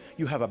to you,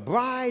 you have a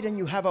bride and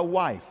you have a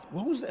wife.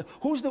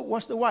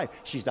 What's the wife?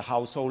 She's the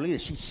household leader.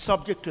 She's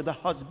subject to the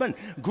husband,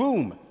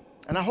 groom.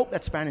 And I hope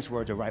that Spanish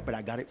words are right, but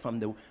I got it from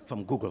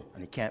Google,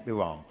 and it can't be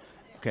wrong.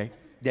 Okay?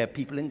 There are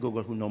people in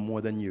Google who know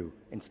more than you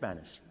in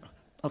Spanish.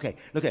 Okay,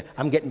 look at,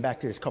 I'm getting back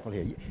to this couple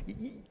here.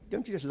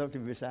 Don't you just love to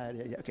be beside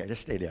here? Okay,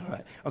 just stay there. All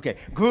right. Okay,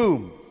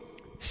 groom,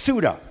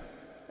 suitor.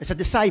 It's a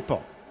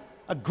disciple.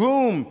 A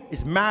groom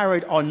is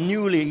married or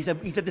newly. He's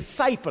a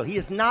disciple. He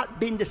has not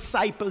been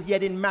discipled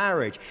yet in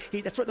marriage.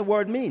 That's what the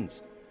word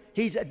means.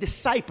 He's a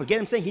disciple. Get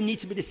what I'm saying? He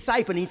needs to be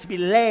discipled. He needs to be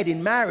led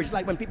in marriage.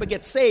 Like when people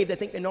get saved, they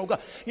think they know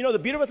God. You know, the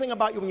beautiful thing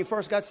about you when you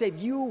first got saved,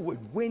 you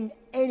would win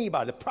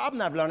anybody. The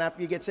problem I've learned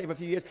after you get saved a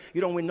few years,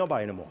 you don't win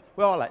nobody anymore.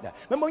 We're all like that.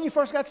 Remember when you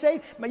first got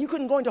saved? Man, you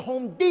couldn't go into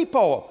Home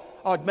Depot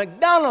or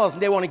McDonald's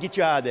and they want to get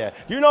you out of there.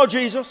 Do you know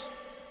Jesus?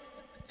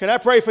 Can I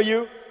pray for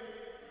you?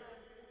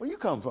 Where you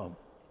come from?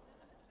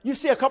 You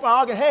see a couple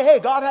arguing, hey,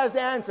 God has the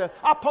answer.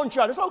 I'll punch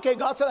you out. It's okay,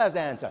 God still has the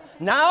answer.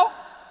 Now,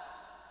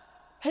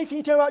 hey, can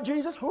you tell me about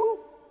Jesus? Who?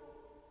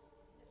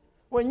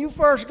 When you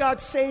first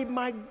got saved,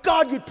 my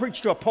God, you'd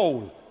preach to a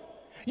pole.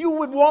 You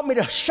would want me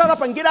to shut up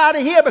and get out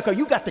of here because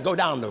you got to go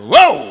down the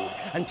road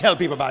and tell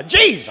people about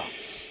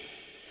Jesus.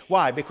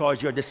 Why?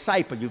 Because you're a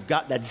disciple. You've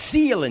got that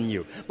zeal in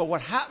you. But what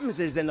happens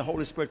is then the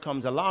Holy Spirit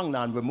comes along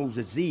now and removes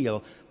the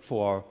zeal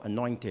for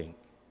anointing.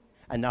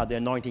 And now the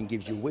anointing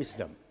gives you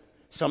wisdom.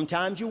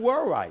 Sometimes you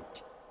were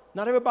right.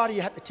 Not everybody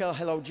you have to tell,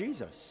 hello,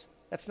 Jesus.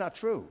 That's not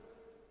true.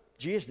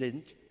 Jesus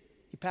didn't.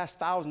 He passed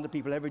thousands of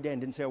people every day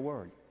and didn't say a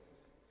word.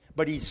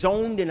 But he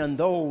zoned in on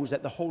those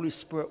that the Holy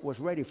Spirit was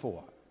ready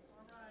for.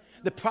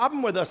 The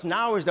problem with us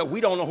now is that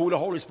we don't know who the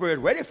Holy Spirit is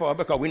ready for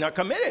because we're not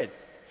committed.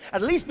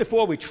 At least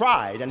before we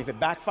tried, and if it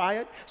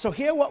backfired. So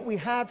here what we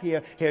have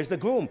here, here's the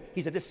groom.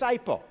 He's a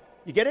disciple.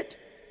 You get it?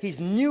 He's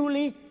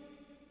newly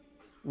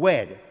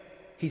wed.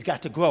 He's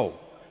got to grow.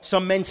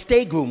 Some men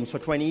stay grooms for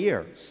 20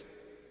 years.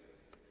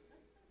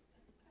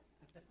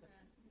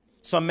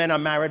 Some men are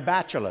married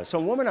bachelors.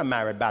 Some women are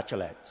married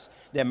bachelorettes.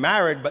 They're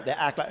married, but they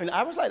act like, and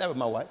I was like that with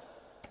my wife.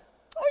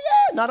 Oh,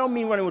 yeah. No, I don't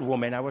mean running with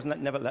women. I was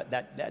never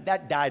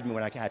that died me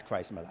when I had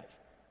Christ in my life.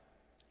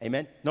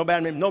 Amen? No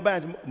man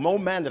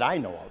that I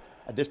know of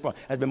at this point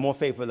has been more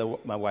faithful to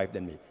my wife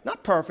than me.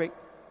 Not perfect.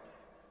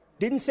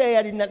 Didn't say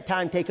I didn't have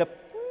time to take up.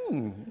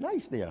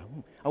 Nice there.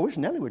 I wish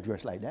Nellie would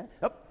dress like that.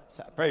 Oh,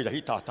 praise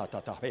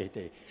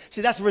the.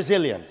 See, that's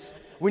resilience.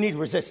 We need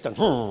resistance.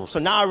 So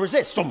now I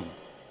resist.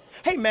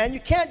 Hey, man, you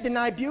can't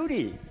deny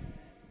beauty.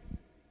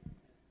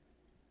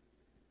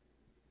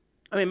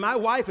 I mean, my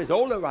wife is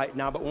older right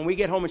now, but when we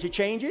get home and she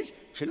changes,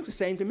 she looks the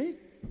same to me.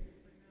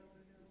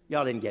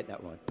 Y'all didn't get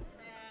that one.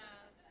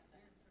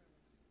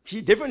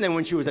 She's different than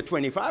when she was at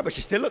 25, but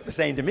she still looked the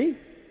same to me.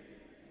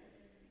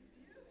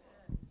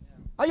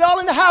 Are y'all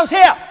in the house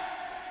here?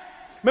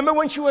 Remember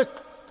when she was...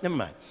 Never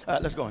mind.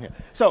 Let's go on here.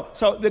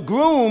 So the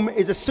groom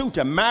is a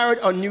suitor, married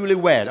or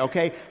newlywed,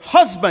 okay?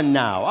 Husband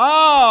now.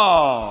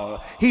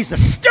 Oh, he's the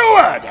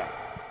steward.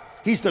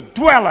 He's the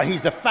dweller.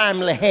 He's the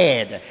family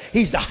head.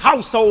 He's the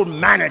household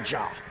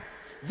manager.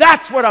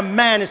 That's what a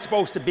man is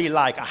supposed to be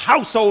like, a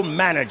household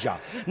manager.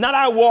 Not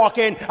I walk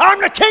in,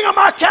 I'm the king of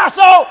my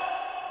castle.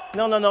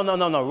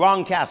 No,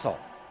 wrong castle.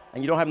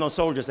 And you don't have no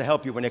soldiers to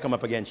help you when they come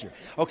up against you.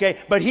 Okay?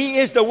 But he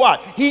is the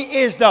what? He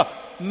is the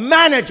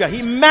manager.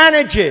 He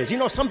manages. You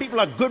know, some people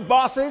are good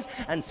bosses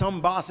and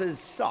some bosses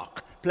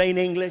suck. Plain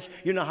English.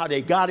 You know how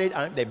they got it.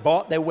 They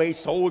bought their way,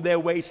 sold their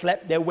way,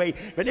 slept their way.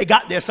 But they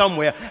got there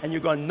somewhere and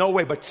you're going no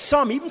way. But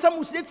even some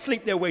who did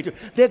sleep their way too,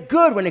 they're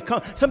good when they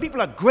come. Some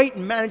people are great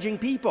managing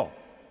people.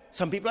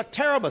 Some people are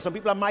terrible. Some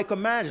people are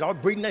micromanagers, all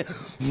breathing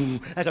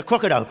like a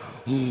crocodile.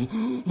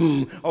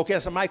 Okay,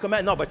 that's a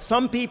micromanage. No, but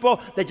some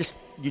people,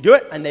 you do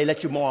it and they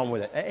let you move on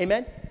with it.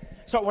 Amen?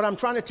 So what I'm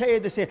trying to tell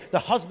you this here, the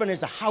husband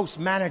is a house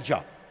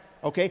manager.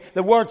 Okay?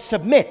 The word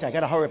submit, I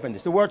got to hurry up on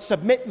this. The word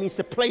submit means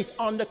to place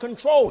under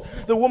control.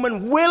 The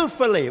woman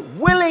willfully,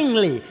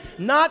 willingly,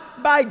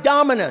 not by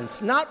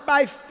dominance, not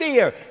by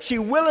fear. She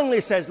willingly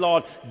says,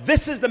 Lord,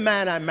 this is the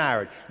man I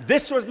married.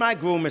 This was my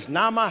groom. It's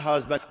now my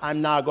husband.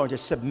 I'm now going to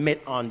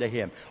submit unto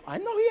him. I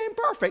know he ain't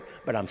perfect,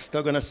 but I'm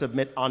still going to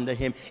submit unto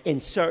him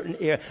in certain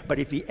areas. But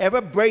if he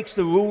ever breaks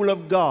the rule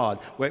of God,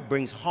 where it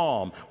brings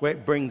harm, where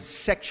it brings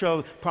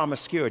sexual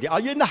promiscuity. Are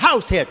you in the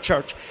house here,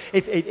 church?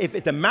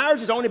 If the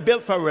marriage is only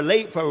built for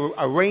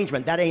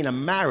arrangement, that ain't a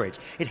marriage.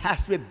 It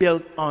has to be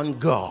built on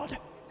God.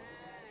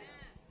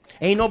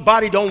 Ain't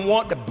nobody don't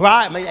want the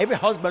bride. I mean, every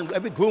husband,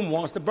 every groom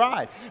wants the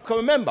bride. Because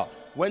remember,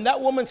 when that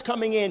woman's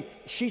coming in,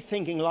 she's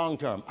thinking long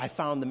term. I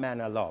found the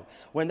man I love.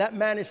 When that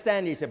man is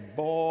standing, he said,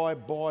 boy,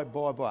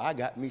 I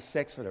got me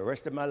sex for the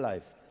rest of my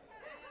life.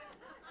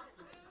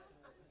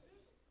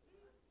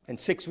 And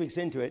 6 weeks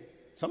into it,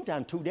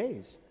 sometime 2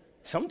 days,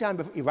 sometime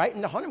right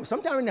in the honeymoon,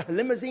 sometime in the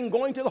limousine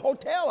going to the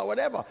hotel or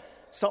whatever,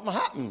 something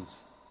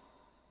happens.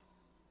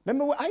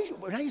 Remember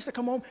when I used to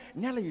come home,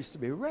 Nellie used to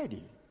be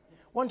ready.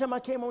 One time I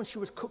came home, she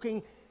was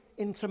cooking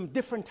in some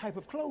different type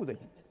of clothing.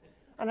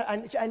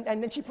 And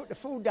then she put the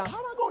food down. How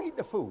am I going to eat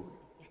the food?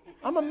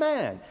 I'm a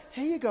man.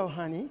 Here you go,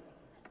 honey.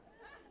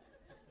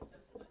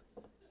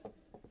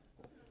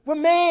 We're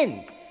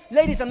men.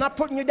 Ladies, I'm not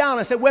putting you down.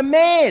 I said, we're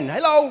men.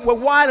 Hello, we're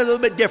wired a little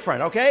bit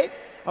different, okay?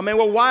 I mean,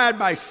 we're wired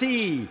by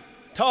see,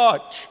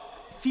 touch,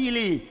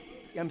 feely, you know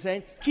what I'm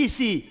saying?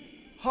 Kissy,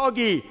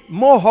 huggy,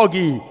 more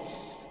huggy,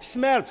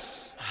 smell.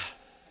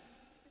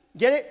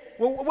 Get it?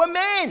 We're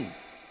men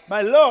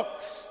by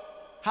looks.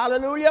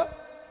 Hallelujah.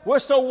 We're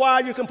so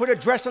wild you can put a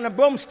dress on a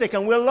broomstick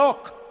and we'll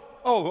look.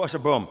 Oh, what's a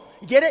broom?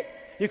 You get it?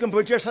 You can put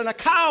a dress on a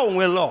cow and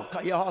we'll look.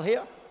 Are you all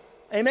here?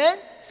 Amen?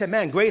 Say,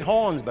 man, great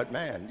horns, but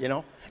man, you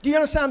know. Do you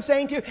understand what I'm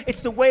saying to you?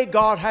 It's the way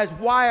God has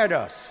wired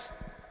us.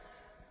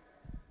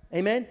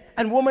 Amen?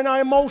 And women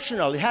are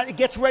emotional. It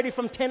gets ready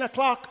from 10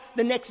 o'clock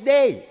the next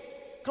day.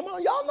 Come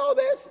on, y'all know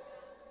this.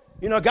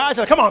 You know, guys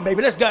are, come on,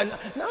 baby, let's go.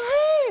 No,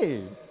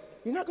 hey,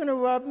 you're not going to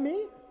rub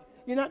me.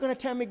 You're not going to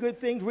tell me good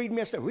things. Read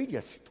me a story. Read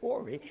your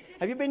story.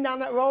 Have you been down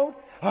that road?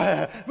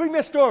 Read me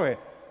a story.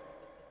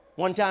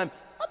 One time,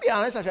 I'll be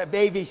honest, I said,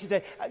 baby, she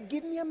said,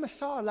 give me a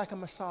massage like a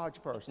massage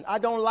person. I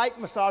don't like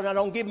massage. I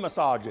don't give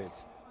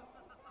massages.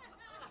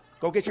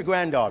 Go get your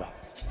granddaughter.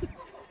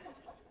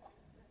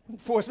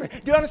 Force me.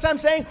 Do you understand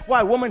what I'm saying?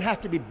 Why women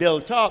have to be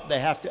built up. They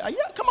have to.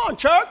 Yeah, come on,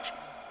 church.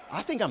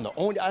 I think I'm the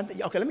only.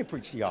 Okay, let me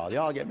preach to y'all.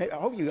 Y'all get. I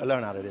hope you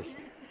learn out of this.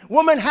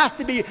 Women have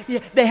to be.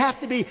 They have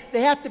to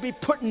be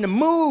put in the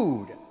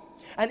mood,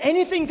 and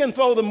anything can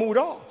throw the mood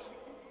off.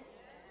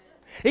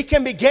 It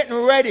can be getting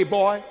ready,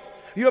 boy.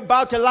 You're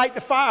about to light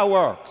the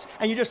fireworks,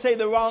 and you just say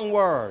the wrong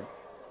word.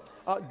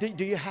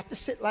 Do you have to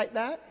sit like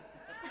that?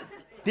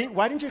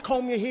 Why didn't you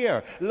comb your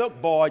hair? Look,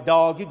 boy,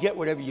 dog, you get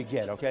whatever you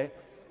get, okay?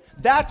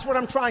 That's what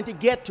I'm trying to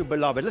get to,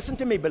 beloved. Listen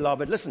to me,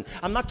 beloved. Listen,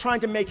 I'm not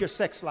trying to make your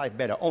sex life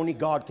better. Only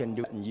God can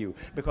do it in you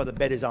because the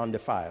bed is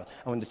undefiled.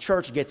 And when the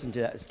church gets into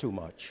that, it's too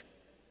much.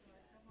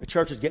 The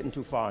church is getting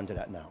too far into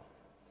that now.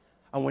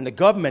 And when the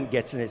government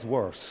gets in, it's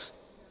worse.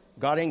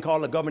 God ain't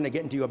called the government to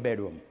get into your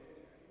bedroom.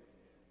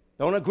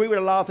 Don't agree with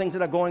a lot of things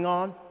that are going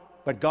on,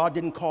 but God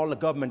didn't call the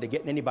government to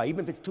get in anybody.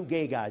 Even if it's two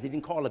gay guys, he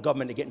didn't call the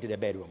government to get into their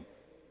bedroom.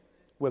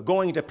 We're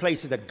going into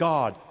places that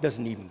God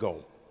doesn't even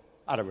go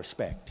out of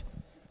respect.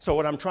 So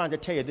what I'm trying to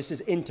tell you, this is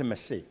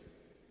intimacy.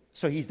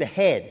 So he's the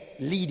head,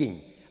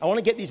 leading. I want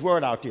to get these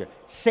words out here.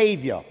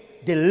 Savior,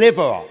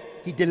 deliverer.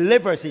 He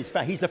delivers he's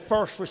the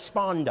first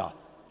responder.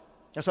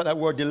 That's what that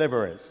word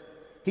deliver is.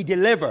 He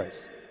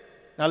delivers.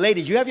 Now,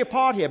 ladies, you have your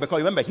part here because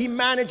remember, he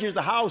manages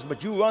the house,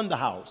 but you run the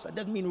house. That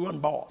doesn't mean run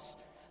boss.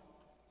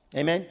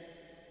 Amen?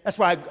 That's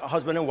why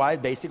husband and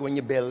wife, basically, when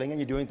you're building and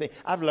you're doing things.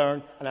 I've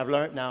learned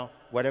now,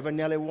 whatever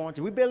Nellie wants.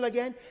 If we build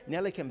again,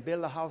 Nellie can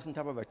build a house on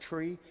top of a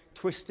tree,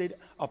 twisted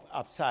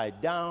upside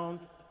down.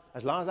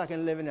 As long as I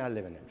can live in it, I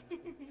live in it.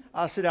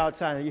 I'll sit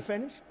outside. Are you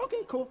finished?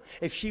 Okay, cool.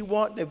 If she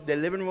wants the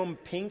living room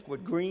pink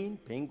with green,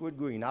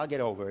 I'll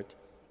get over it.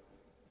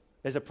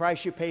 There's a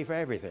price you pay for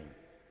everything.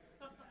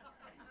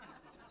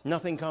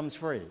 Nothing comes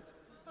free.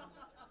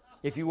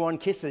 If you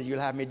want kisses, you'll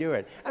have me do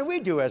it. And we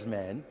do as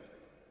men.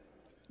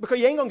 Because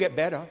you ain't going to get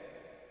better.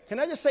 Can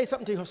I just say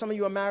something to you? Some of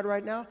you are married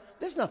right now.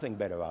 There's nothing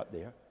better out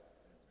there.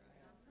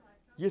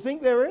 You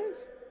think there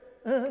is?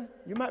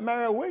 You might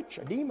marry a witch,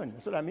 a demon.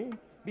 That's what I mean.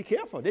 Be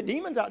careful. There are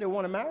demons out there who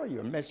want to marry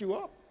you and mess you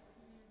up.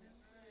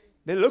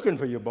 They're looking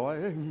for you, boy.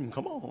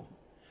 Come on.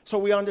 So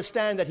we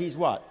understand that he's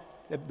what?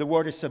 The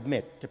word is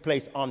submit, to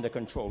place under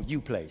control.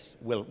 You place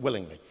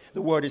willingly.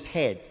 The word is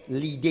head,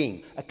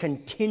 leading, a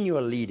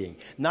continual leading.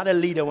 Not a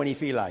leader when he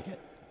feel like it.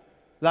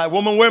 Like,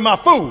 woman, where's my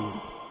food?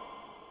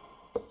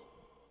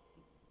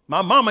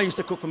 My mama used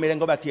to cook for me, then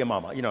go back to your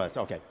mama. You know, that's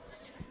okay.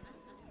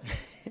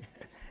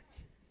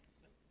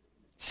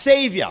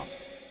 Savior.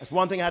 That's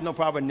one thing I had no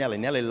problem with Nellie.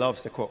 Nellie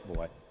loves to cook,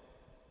 boy.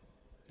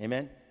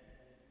 Amen?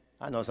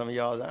 I know some of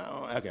y'all,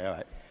 okay, all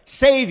right.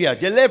 Savior,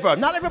 deliverer.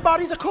 Not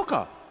everybody's a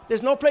cooker.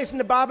 There's no place in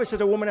the Bible that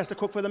says a woman has to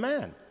cook for the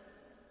man.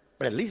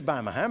 But at least buy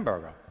him a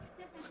hamburger.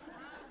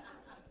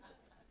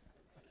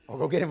 Or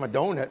go get him a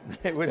donut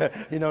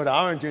with the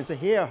orange and say,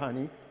 here,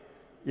 honey.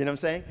 You know what I'm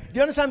saying? Do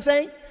you understand what I'm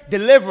saying?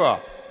 Deliverer.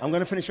 I'm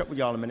going to finish up with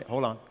y'all in a minute.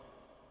 Hold on.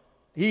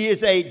 He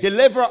is a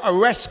deliverer, a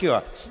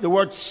rescuer. The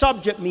word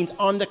subject means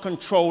under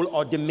control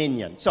or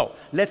dominion. So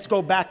let's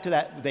go back to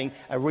that thing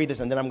and read this,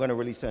 and then I'm going to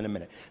release it in a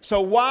minute.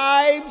 So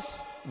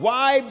wives,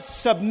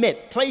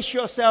 submit. Place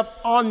yourself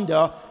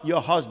under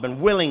your husband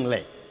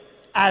willingly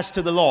as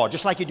to the Lord,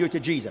 just like you do it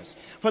to Jesus.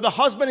 For the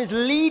husband is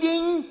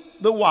leading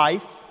the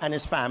wife and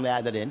his family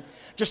added in,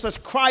 just as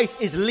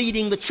Christ is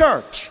leading the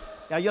church.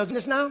 Are you getting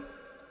this now?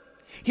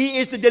 He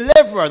is the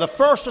deliverer, the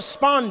first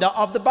responder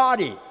of the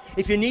body.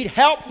 If you need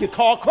help, you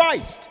call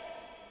Christ.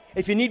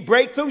 If you need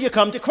breakthrough, you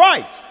come to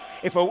Christ.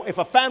 If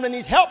a family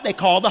needs help, they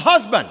call the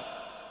husband.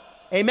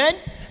 Amen?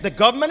 The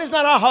government is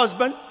not our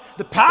husband.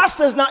 The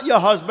pastor is not your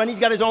husband. He's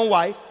got his own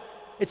wife.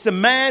 It's the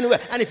man who,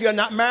 and if you're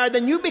not married,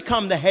 then you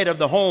become the head of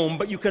the home,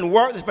 but you can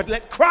work this, but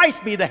let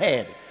Christ be the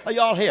head. Are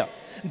y'all here?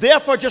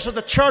 Therefore, just as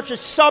the church is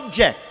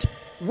subject,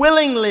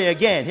 willingly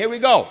again, here we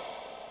go,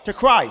 to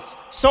Christ,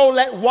 so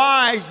let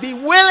wives be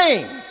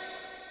willing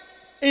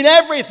in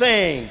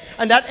everything.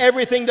 And that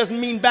everything doesn't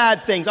mean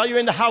bad things. Are you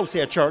in the house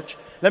here, church?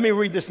 Let me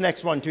read this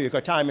next one to you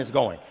because time is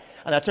going.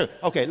 And that's it.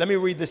 Okay, let me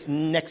read this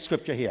next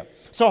scripture here.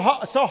 So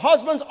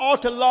husbands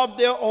ought to love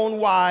their own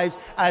wives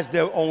as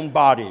their own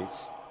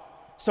bodies.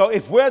 So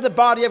if we're the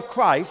body of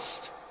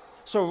Christ,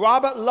 so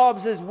Robert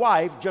loves his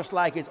wife just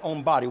like his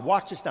own body.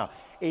 Watch this now.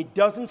 It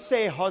doesn't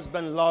say,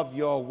 husband, love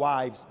your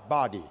wife's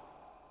body.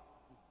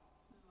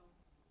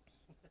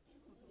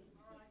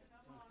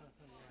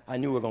 I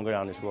knew we were going to go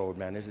down this road,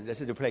 man. This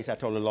is the place I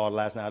told the Lord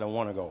last night I don't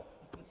want to go.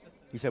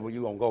 He said, well,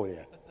 you're going to go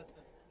there.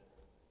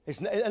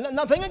 It's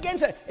nothing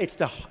against it. It's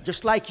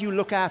just like you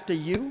look after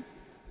you.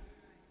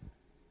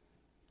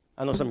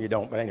 I know some of you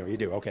don't, but anyway, you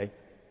do, okay.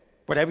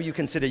 Whatever you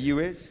consider you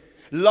is.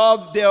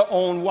 Love their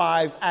own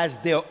wives as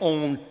their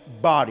own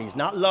bodies.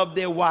 Not love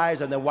their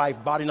wives and their wife's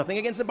body. Nothing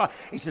against the body.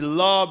 He said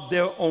love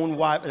their own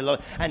wife.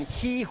 And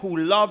he who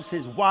loves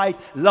his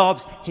wife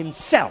loves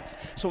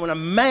himself. So when a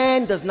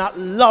man does not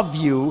love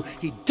you,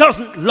 he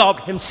doesn't love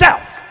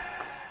himself.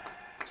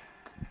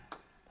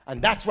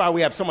 And that's why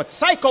we have so much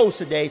psychos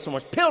today, so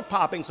much pill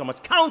popping, so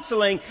much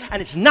counseling,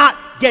 and it's not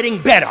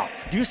getting better.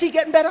 Do you see it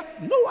getting better?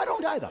 No, I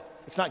don't either.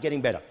 It's not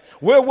getting better.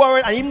 We're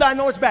worried, and even though I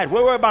know it's bad,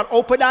 we're worried about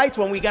opioids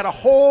when we got a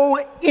whole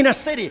inner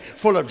city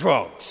full of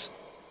drugs.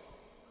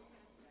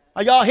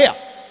 Are y'all here?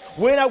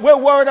 We're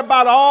worried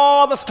about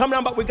all that's coming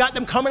on, but we got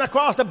them coming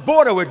across the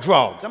border with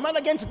drugs. I'm not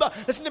against it.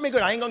 Listen to me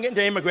good. I ain't going to get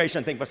into the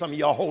immigration thing for some of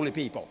y'all holy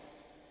people.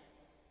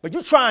 But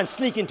you try and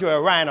sneak into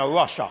Iran or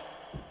Russia.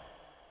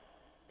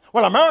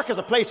 Well, America's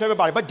a place for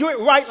everybody, but do it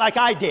right like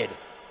I did.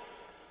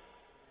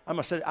 I'm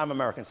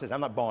American citizen.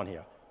 I'm not born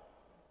here.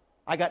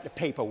 I got the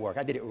paperwork.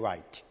 I did it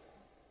right.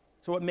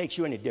 So what makes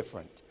you any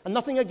different? And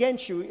nothing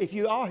against you if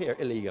you are here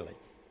illegally.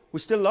 We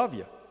still love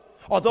you.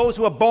 Or those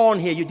who are born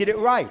here, you did it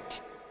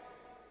right.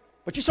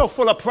 But you're so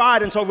full of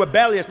pride and so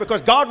rebellious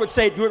because God would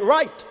say do it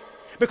right.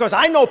 Because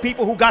I know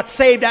people who got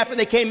saved after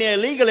they came here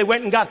illegally,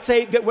 went and got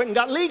saved, went and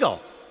got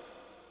legal.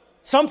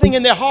 Something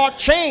in their heart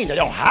changed. They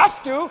don't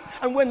have to.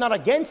 And we're not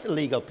against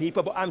illegal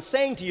people, but I'm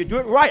saying to you, do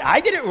it right. I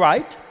did it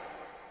right.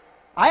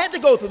 I had to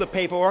go through the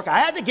paperwork. I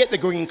had to get the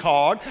green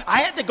card. I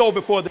had to go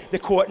before the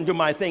court and do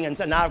my thing, and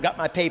so now I've got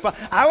my paper.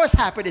 I was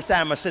happy to say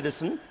I'm a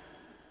citizen.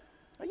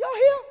 Are y'all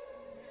here?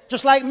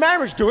 Just like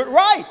marriage, do it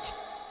right.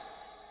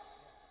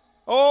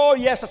 Oh,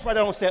 yes, that's why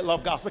they don't say it,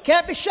 love gospel.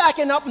 Can't be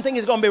shacking up and think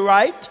it's going to be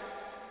right.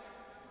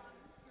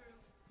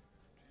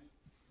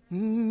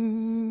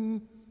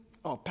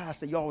 Oh,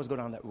 Pastor, you always go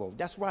down that road.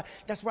 That's why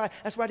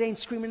they ain't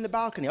screaming in the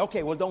balcony.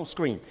 Okay, well, don't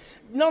scream.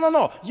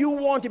 No. You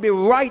want to be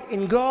right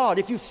in God.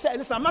 If you say,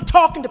 listen, I'm not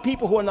talking to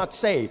people who are not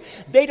saved.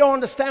 They don't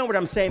understand what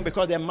I'm saying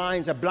because their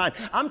minds are blind.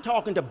 I'm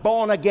talking to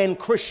born-again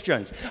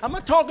Christians. I'm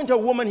not talking to a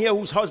woman here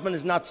whose husband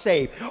is not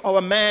saved or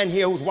a man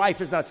here whose wife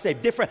is not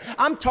saved. Different.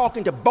 I'm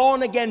talking to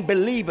born-again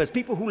believers,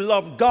 people who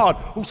love God,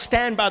 who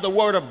stand by the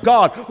word of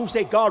God, who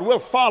say, God will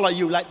follow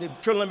you like the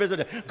children of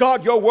Israel.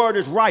 God, your word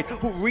is right,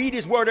 who read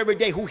his word every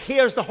day, who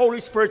hears the Holy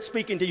Spirit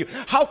speaking to you.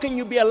 How can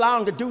you be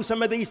allowed to do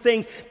some of these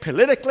things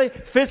politically,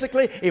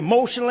 physically,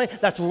 emotionally?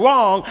 That's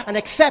wrong, and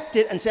accept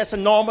it and say it's a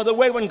norm of the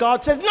way when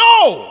God says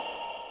no.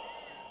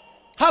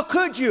 How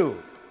could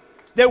you?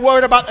 They're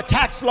worried about the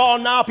tax law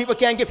now. People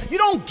can't give. You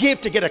don't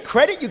give to get a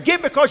credit. You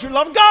give because you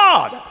love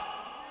God.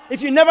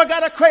 If you never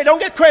got a credit,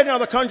 don't get credit in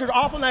other countries.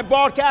 Often I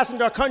broadcast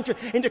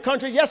into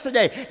countries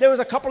yesterday. There was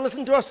a couple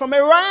listening to us from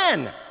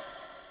Iran.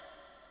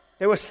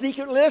 They were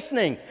secretly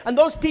listening. And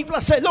those people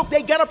are saying, look,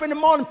 they get up in the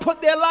morning,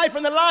 put their life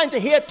on the line to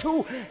hear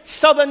two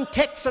Southern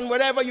Texan,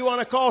 whatever you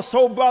want to call,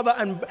 soul brother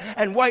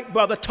and white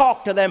brother,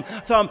 talk to them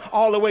from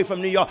all the way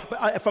from New York,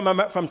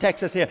 from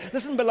Texas here.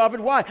 Listen,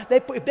 beloved, why?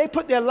 If they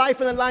put their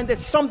life on the line,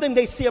 there's something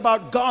they see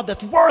about God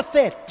that's worth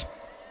it.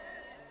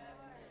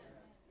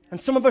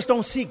 And some of us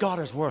don't see God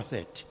as worth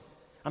it.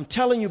 I'm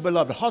telling you,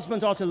 beloved,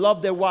 husbands ought to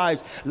love their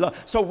wives.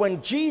 So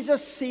when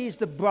Jesus sees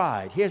the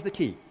bride, here's the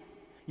key.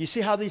 You see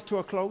how these two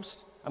are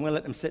close? I'm going to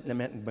let them sit in a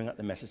minute and bring up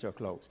the message to a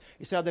close.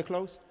 You see how they're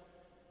close?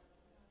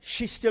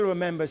 she still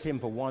remembers him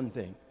for one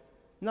thing.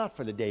 Not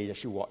for the day that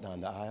she walked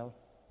down the aisle,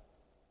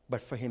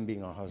 but for him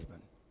being her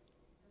husband.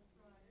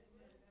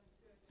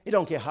 He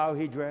don't care how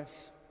he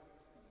dressed.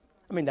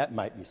 I mean, that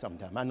might be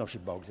sometime. I know she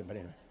bugs him, but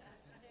anyway.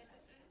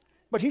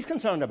 But he's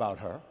concerned about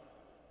her.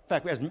 In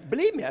fact,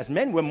 believe me, as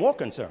men, we're more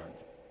concerned.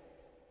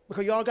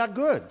 Because y'all got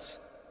goods.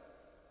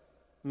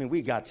 I mean,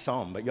 we got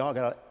some, but y'all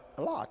got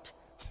a lot.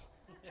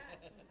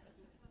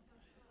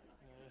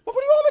 But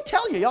what do you want me to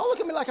tell you? Y'all look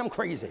at me like I'm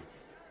crazy.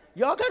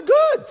 Y'all got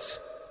goods.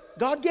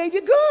 God gave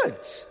you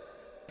goods.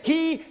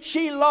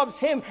 She loves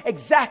him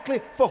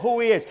exactly for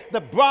who he is.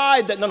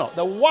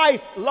 The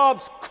wife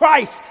loves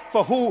Christ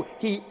for who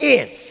he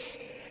is.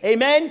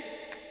 Amen?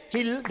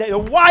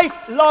 The wife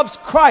loves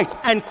Christ,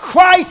 and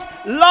Christ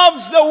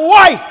loves the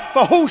wife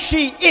for who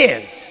she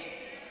is.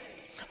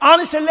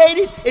 Honestly,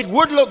 ladies, it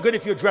would look good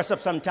if you dress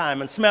up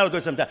sometime and smell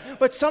good sometime,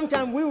 but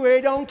sometimes we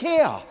really don't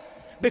care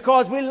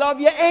because we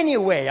love you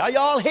anyway. Are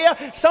y'all here?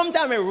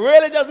 Sometimes it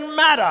really doesn't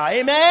matter.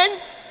 Amen?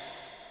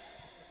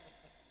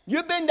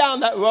 You've been down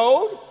that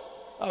road.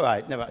 All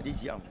right, never mind.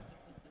 He's young.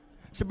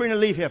 Sabrina,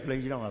 leave here,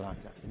 please. You don't want to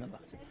like that.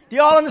 Do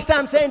you all understand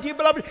what I'm saying to you,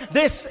 beloved?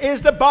 This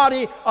is the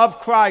body of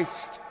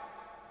Christ.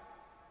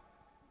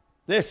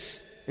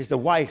 This is the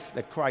wife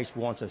that Christ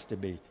wants us to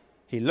be.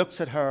 He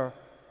looks at her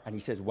and he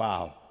says,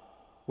 wow,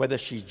 whether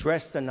she's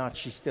dressed or not,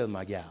 she's still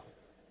my gal.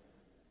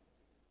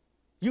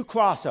 You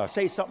cross her,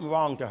 say something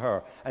wrong to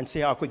her, and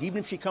see how quick. Even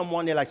if she come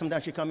one day, like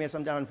sometimes she come here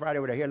sometime on Friday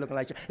with her hair looking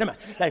like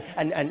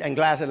and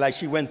glasses like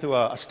she went through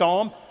a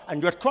storm,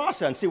 and just cross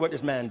her and see what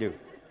this man do.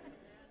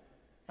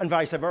 And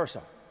vice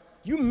versa.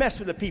 You mess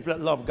with the people that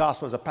love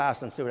gospel as a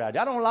pastor and see what I do.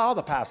 I don't allow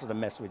the pastors to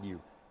mess with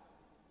you.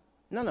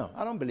 No,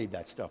 I don't believe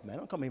that stuff, man.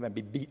 Don't come here and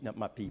be beating up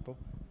my people.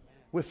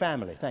 We're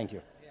family. Thank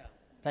you.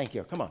 Thank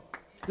you. Come on.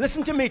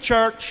 Listen to me,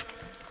 church.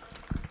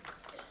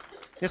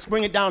 Let's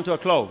bring it down to a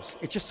close.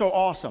 It's just so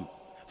awesome.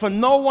 For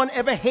no one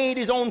ever hated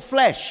his own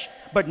flesh,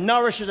 but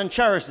nourishes and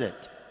cherishes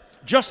it.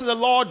 Just as the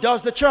Lord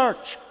does the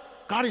church.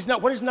 God is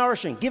not, what is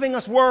nourishing? Giving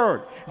us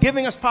word,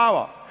 giving us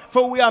power.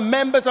 For we are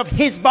members of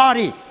his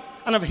body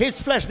and of his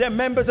flesh. They're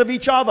members of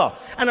each other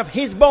and of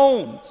his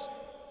bones.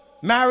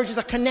 Marriage is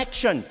a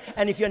connection.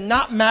 And if you're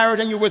not married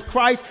and you're with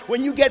Christ,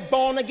 when you get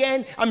born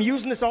again, I'm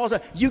using this also,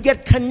 you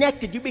get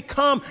connected.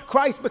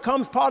 Christ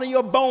becomes part of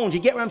your bones.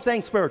 You get what I'm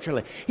saying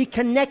spiritually? He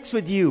connects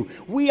with you.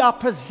 We are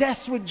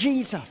possessed with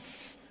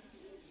Jesus.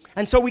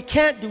 And so we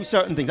can't do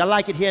certain things. I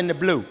like it here in the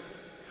blue.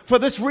 For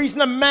this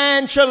reason, a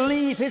man shall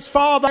leave his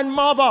father and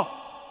mother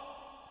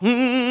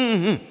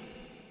and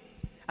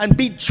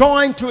be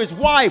joined to his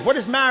wife. What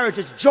is marriage?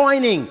 It's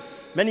joining.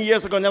 Many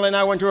years ago, Nellie and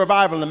I went to a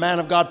revival, and the man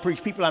of God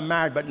preached, people are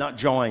married but not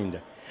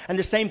joined. And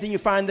the same thing you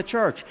find in the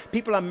church.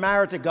 People are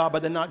married to God,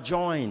 but they're not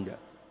joined.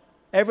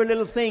 Every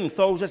little thing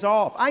throws us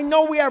off. I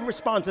know we have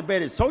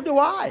responsibilities. So do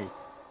I.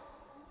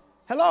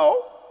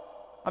 Hello?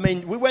 I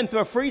mean, we went through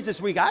a freeze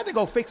this week. I had to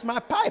go fix my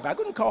pipe. I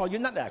couldn't call you.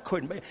 Not that I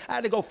couldn't, but I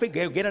had to go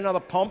get another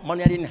pump,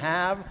 money I didn't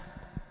have.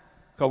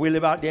 Because we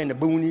live out there in the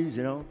boonies,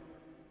 you know.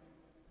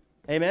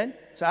 Amen?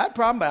 So I had a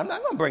problem, but I'm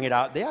not going to bring it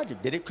out there. I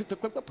just did it,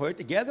 put it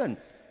together, and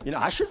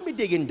I shouldn't be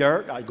digging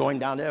dirt or going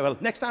down there. Well,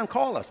 next time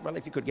call us. Well,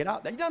 if you could get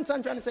out there. You know what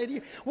I'm trying to say to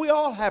you? We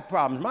all have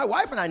problems. My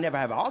wife and I never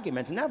have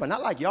arguments. Never.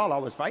 Not like y'all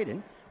always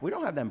fighting. We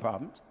don't have them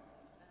problems.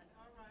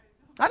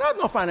 I don't have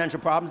no financial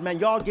problems, man.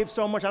 Y'all give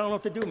so much, I don't know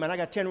what to do, man. I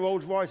got 10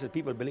 Rolls Royces.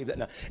 People believe that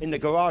now in the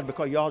garage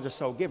because y'all just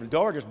so giving.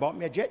 Dora just bought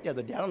me a jet the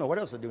other day. I don't know what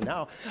else to do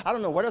now. I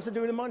don't know what else to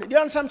do with the money. You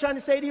understand what I'm trying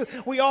to say to you?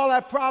 We all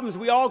have problems.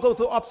 We all go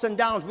through ups and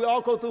downs. We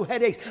all go through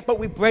headaches, but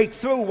we break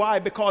through. Why?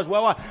 Because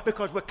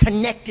we're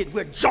connected.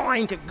 We're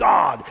joined to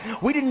God.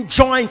 We didn't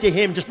join to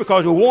him just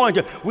because we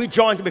wanted to. We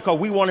joined to because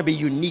we want to be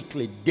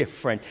uniquely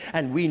different,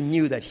 and we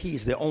knew that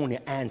he's the only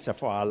answer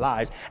for our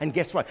lives. And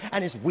guess what?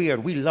 And it's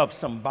weird. We love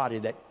somebody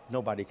that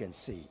nobody can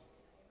see.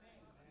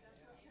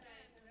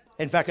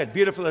 In fact, as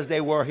beautiful as they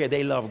were here,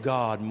 they love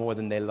God more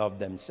than they love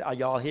themselves. Are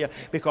y'all here?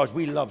 Because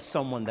we love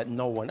someone that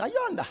no one. Are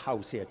you in the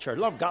house here, church?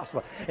 Love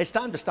gospel. It's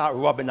time to start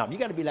rubbing up. You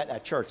got to be like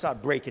that church.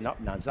 Start breaking up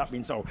now. Stop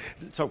being so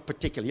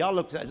particular. Y'all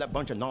look like a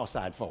bunch of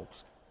Northside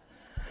folks.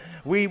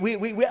 Are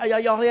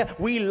y'all here?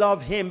 We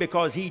love him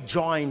because he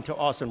joined to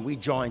us and we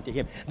joined to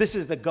him. This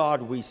is the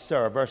God we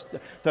serve. Verse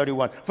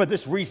 31. For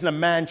this reason a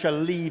man shall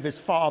leave his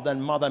father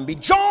and mother and be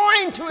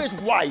joined to his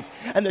wife,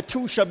 and the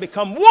two shall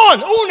become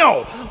one.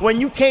 Uno.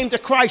 When you came to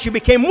Christ, you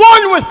became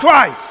one with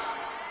Christ.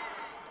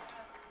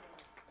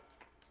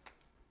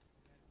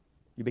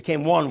 You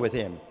became one with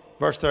him.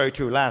 Verse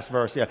 32, last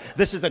verse here.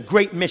 This is a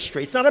great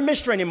mystery. It's not a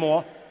mystery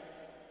anymore.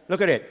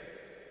 Look at it.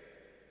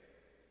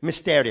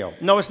 Mysterio.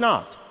 No, it's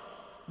not.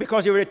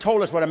 Because he already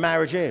told us what a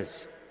marriage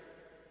is.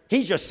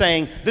 He's just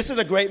saying, this is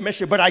a great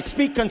mystery, but I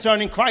speak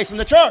concerning Christ and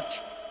the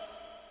church.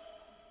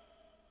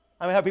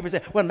 I mean, how people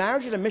say, well,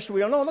 marriage is a mystery. We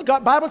don't know. The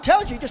Bible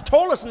tells you. He just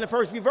told us in the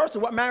first few verses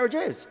what marriage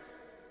is.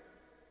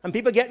 And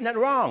people are getting that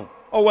wrong.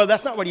 Oh, well,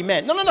 that's not what he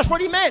meant. No, that's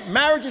what he meant.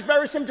 Marriage is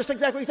very simple, just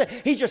exactly what he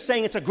said. He's just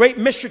saying it's a great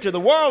mystery to the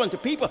world and to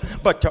people,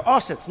 but to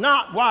us it's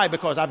not. Why?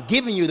 Because I've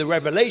given you the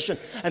revelation.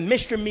 And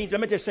mystery means,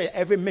 let me just say,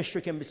 every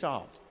mystery can be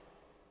solved.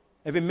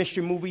 Every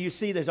mystery movie you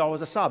see, there's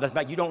always a solve. That's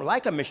like you don't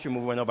like a mystery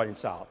movie when nobody's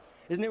solved.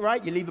 Isn't it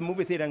right? You leave a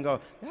movie theater and go,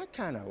 that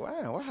kind of,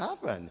 wow, what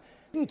happened?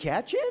 Didn't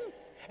catch him?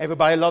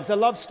 Everybody loves a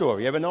love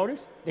story. You ever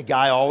notice? The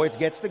guy always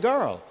gets the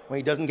girl. When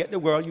he doesn't get the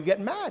girl, you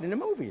get mad in the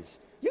movies.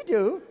 You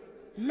do.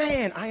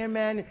 Man,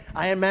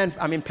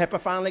 Pepper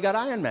finally got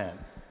Iron Man.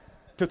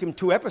 Took him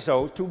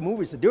 2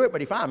 movies to do it,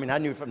 but he finally, I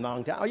knew it from a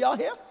long time. Are y'all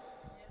here?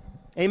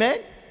 Amen?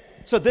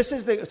 So this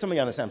is some of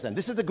you understand what I'm saying.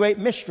 This is the great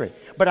mystery.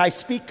 But I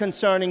speak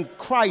concerning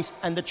Christ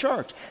and the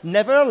church.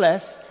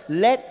 Nevertheless,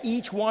 let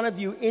each one of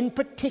you in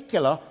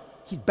particular,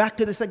 he's back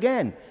to this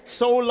again,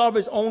 so love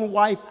his own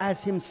wife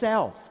as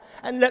himself.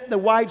 And let the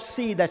wife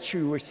see that she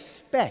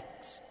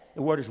respects,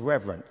 the word is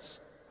reverence,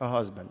 her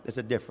husband. There's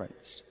a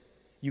difference.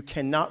 You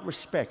cannot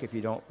respect if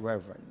you don't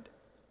reverend.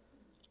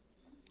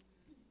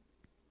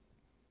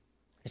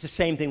 It's the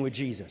same thing with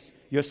Jesus.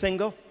 You're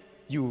single,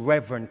 you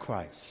reverend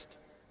Christ.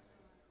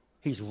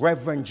 He's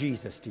Reverend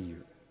Jesus to you.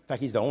 In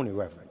fact, he's the only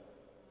reverend.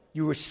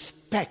 You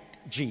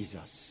respect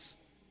Jesus.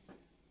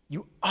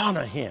 You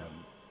honor him.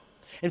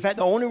 In fact,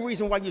 the only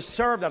reason why you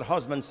serve that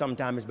husband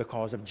sometimes is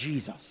because of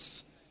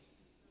Jesus.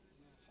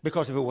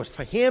 Because if it was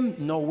for him,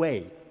 no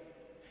way.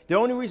 The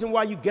only reason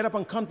why you get up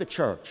and come to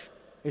church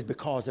is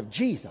because of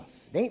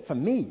Jesus. It ain't for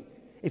me.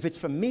 If it's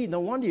for me,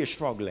 no wonder you're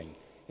struggling.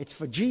 It's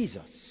for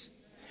Jesus.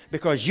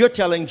 Because you're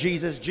telling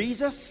Jesus,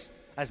 Jesus,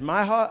 as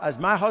my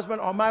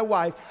husband or my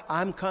wife,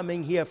 I'm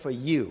coming here for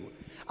you.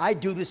 I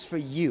do this for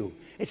you.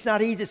 It's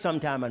not easy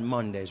sometime on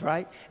Mondays,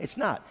 right? It's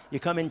not. You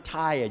come in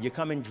tired. You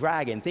come in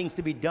dragging. Things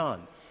to be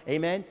done.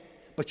 Amen?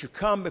 But you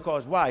come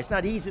because, why? It's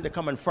not easy to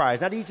come on Friday.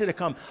 It's not easy to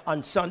come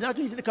on Sunday. It's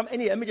not easy to come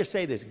any. Let me just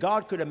say this.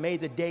 God could have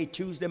made the day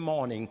Tuesday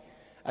morning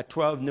at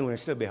 12 noon and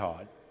still be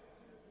hard.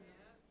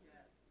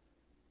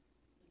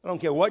 I don't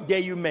care what day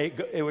you make,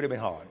 it would have been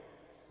hard.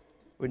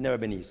 It would never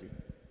have been easy.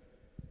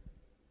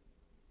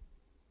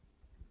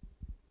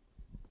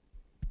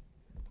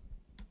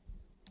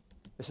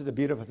 This is a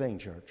beautiful thing,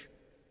 church.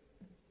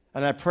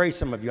 And I pray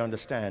some of you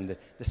understand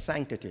the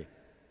sanctity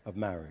of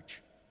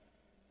marriage.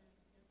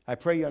 I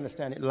pray you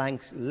understand it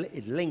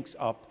links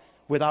up.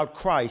 Without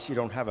Christ, you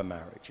don't have a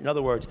marriage. In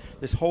other words,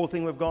 this whole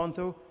thing we've gone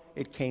through,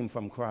 it came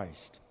from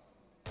Christ.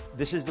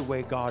 This is the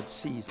way God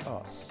sees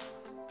us.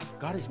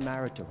 God is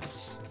married to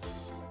us.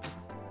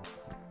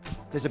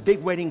 There's a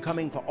big wedding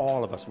coming for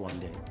all of us one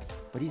day,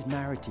 but he's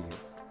married to you.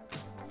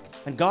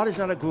 And God is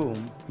not a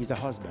groom, he's a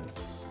husband.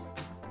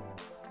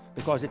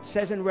 Because it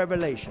says in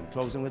Revelation,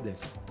 closing with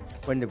this,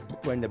 when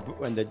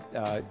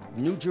the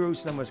New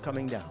Jerusalem was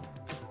coming down,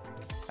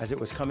 as it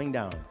was coming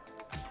down,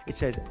 it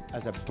says,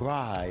 as a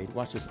bride,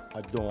 watch this,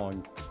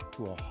 adorned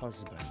to a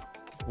husband.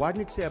 Why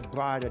didn't it say a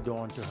bride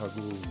adorned to her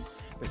groom?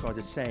 Because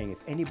it's saying,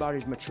 if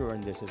anybody's mature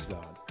in this, is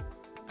God.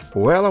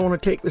 Well, I want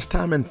to take this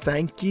time and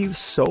thank you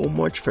so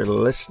much for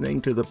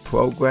listening to the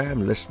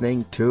program,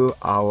 listening to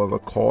our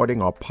recording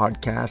or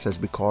podcast, as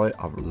we call it,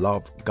 of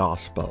Love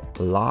Gospel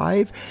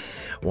Live.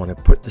 I want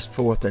to put this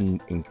forth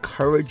and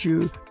encourage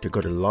you to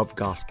go to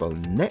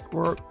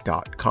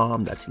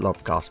lovegospelnetwork.com. That's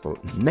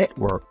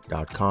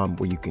lovegospelnetwork.com,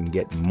 where you can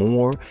get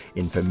more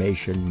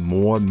information,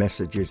 more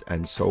messages,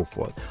 and so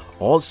forth.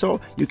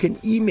 Also, you can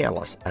email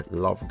us at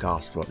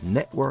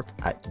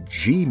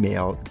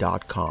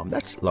lovegospelnetwork@gmail.com.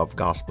 That's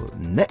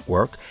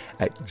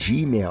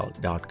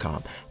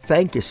lovegospelnetwork@gmail.com.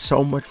 Thank you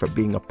so much for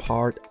being a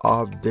part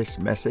of this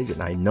message,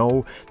 and I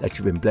know that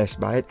you've been blessed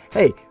by it.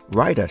 Hey,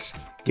 write us.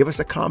 Give us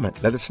a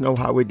comment. Let us know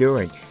how we're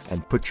doing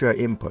and put your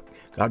input.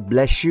 God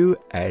bless you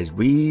as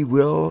we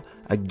will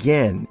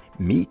again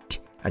meet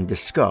and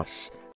discuss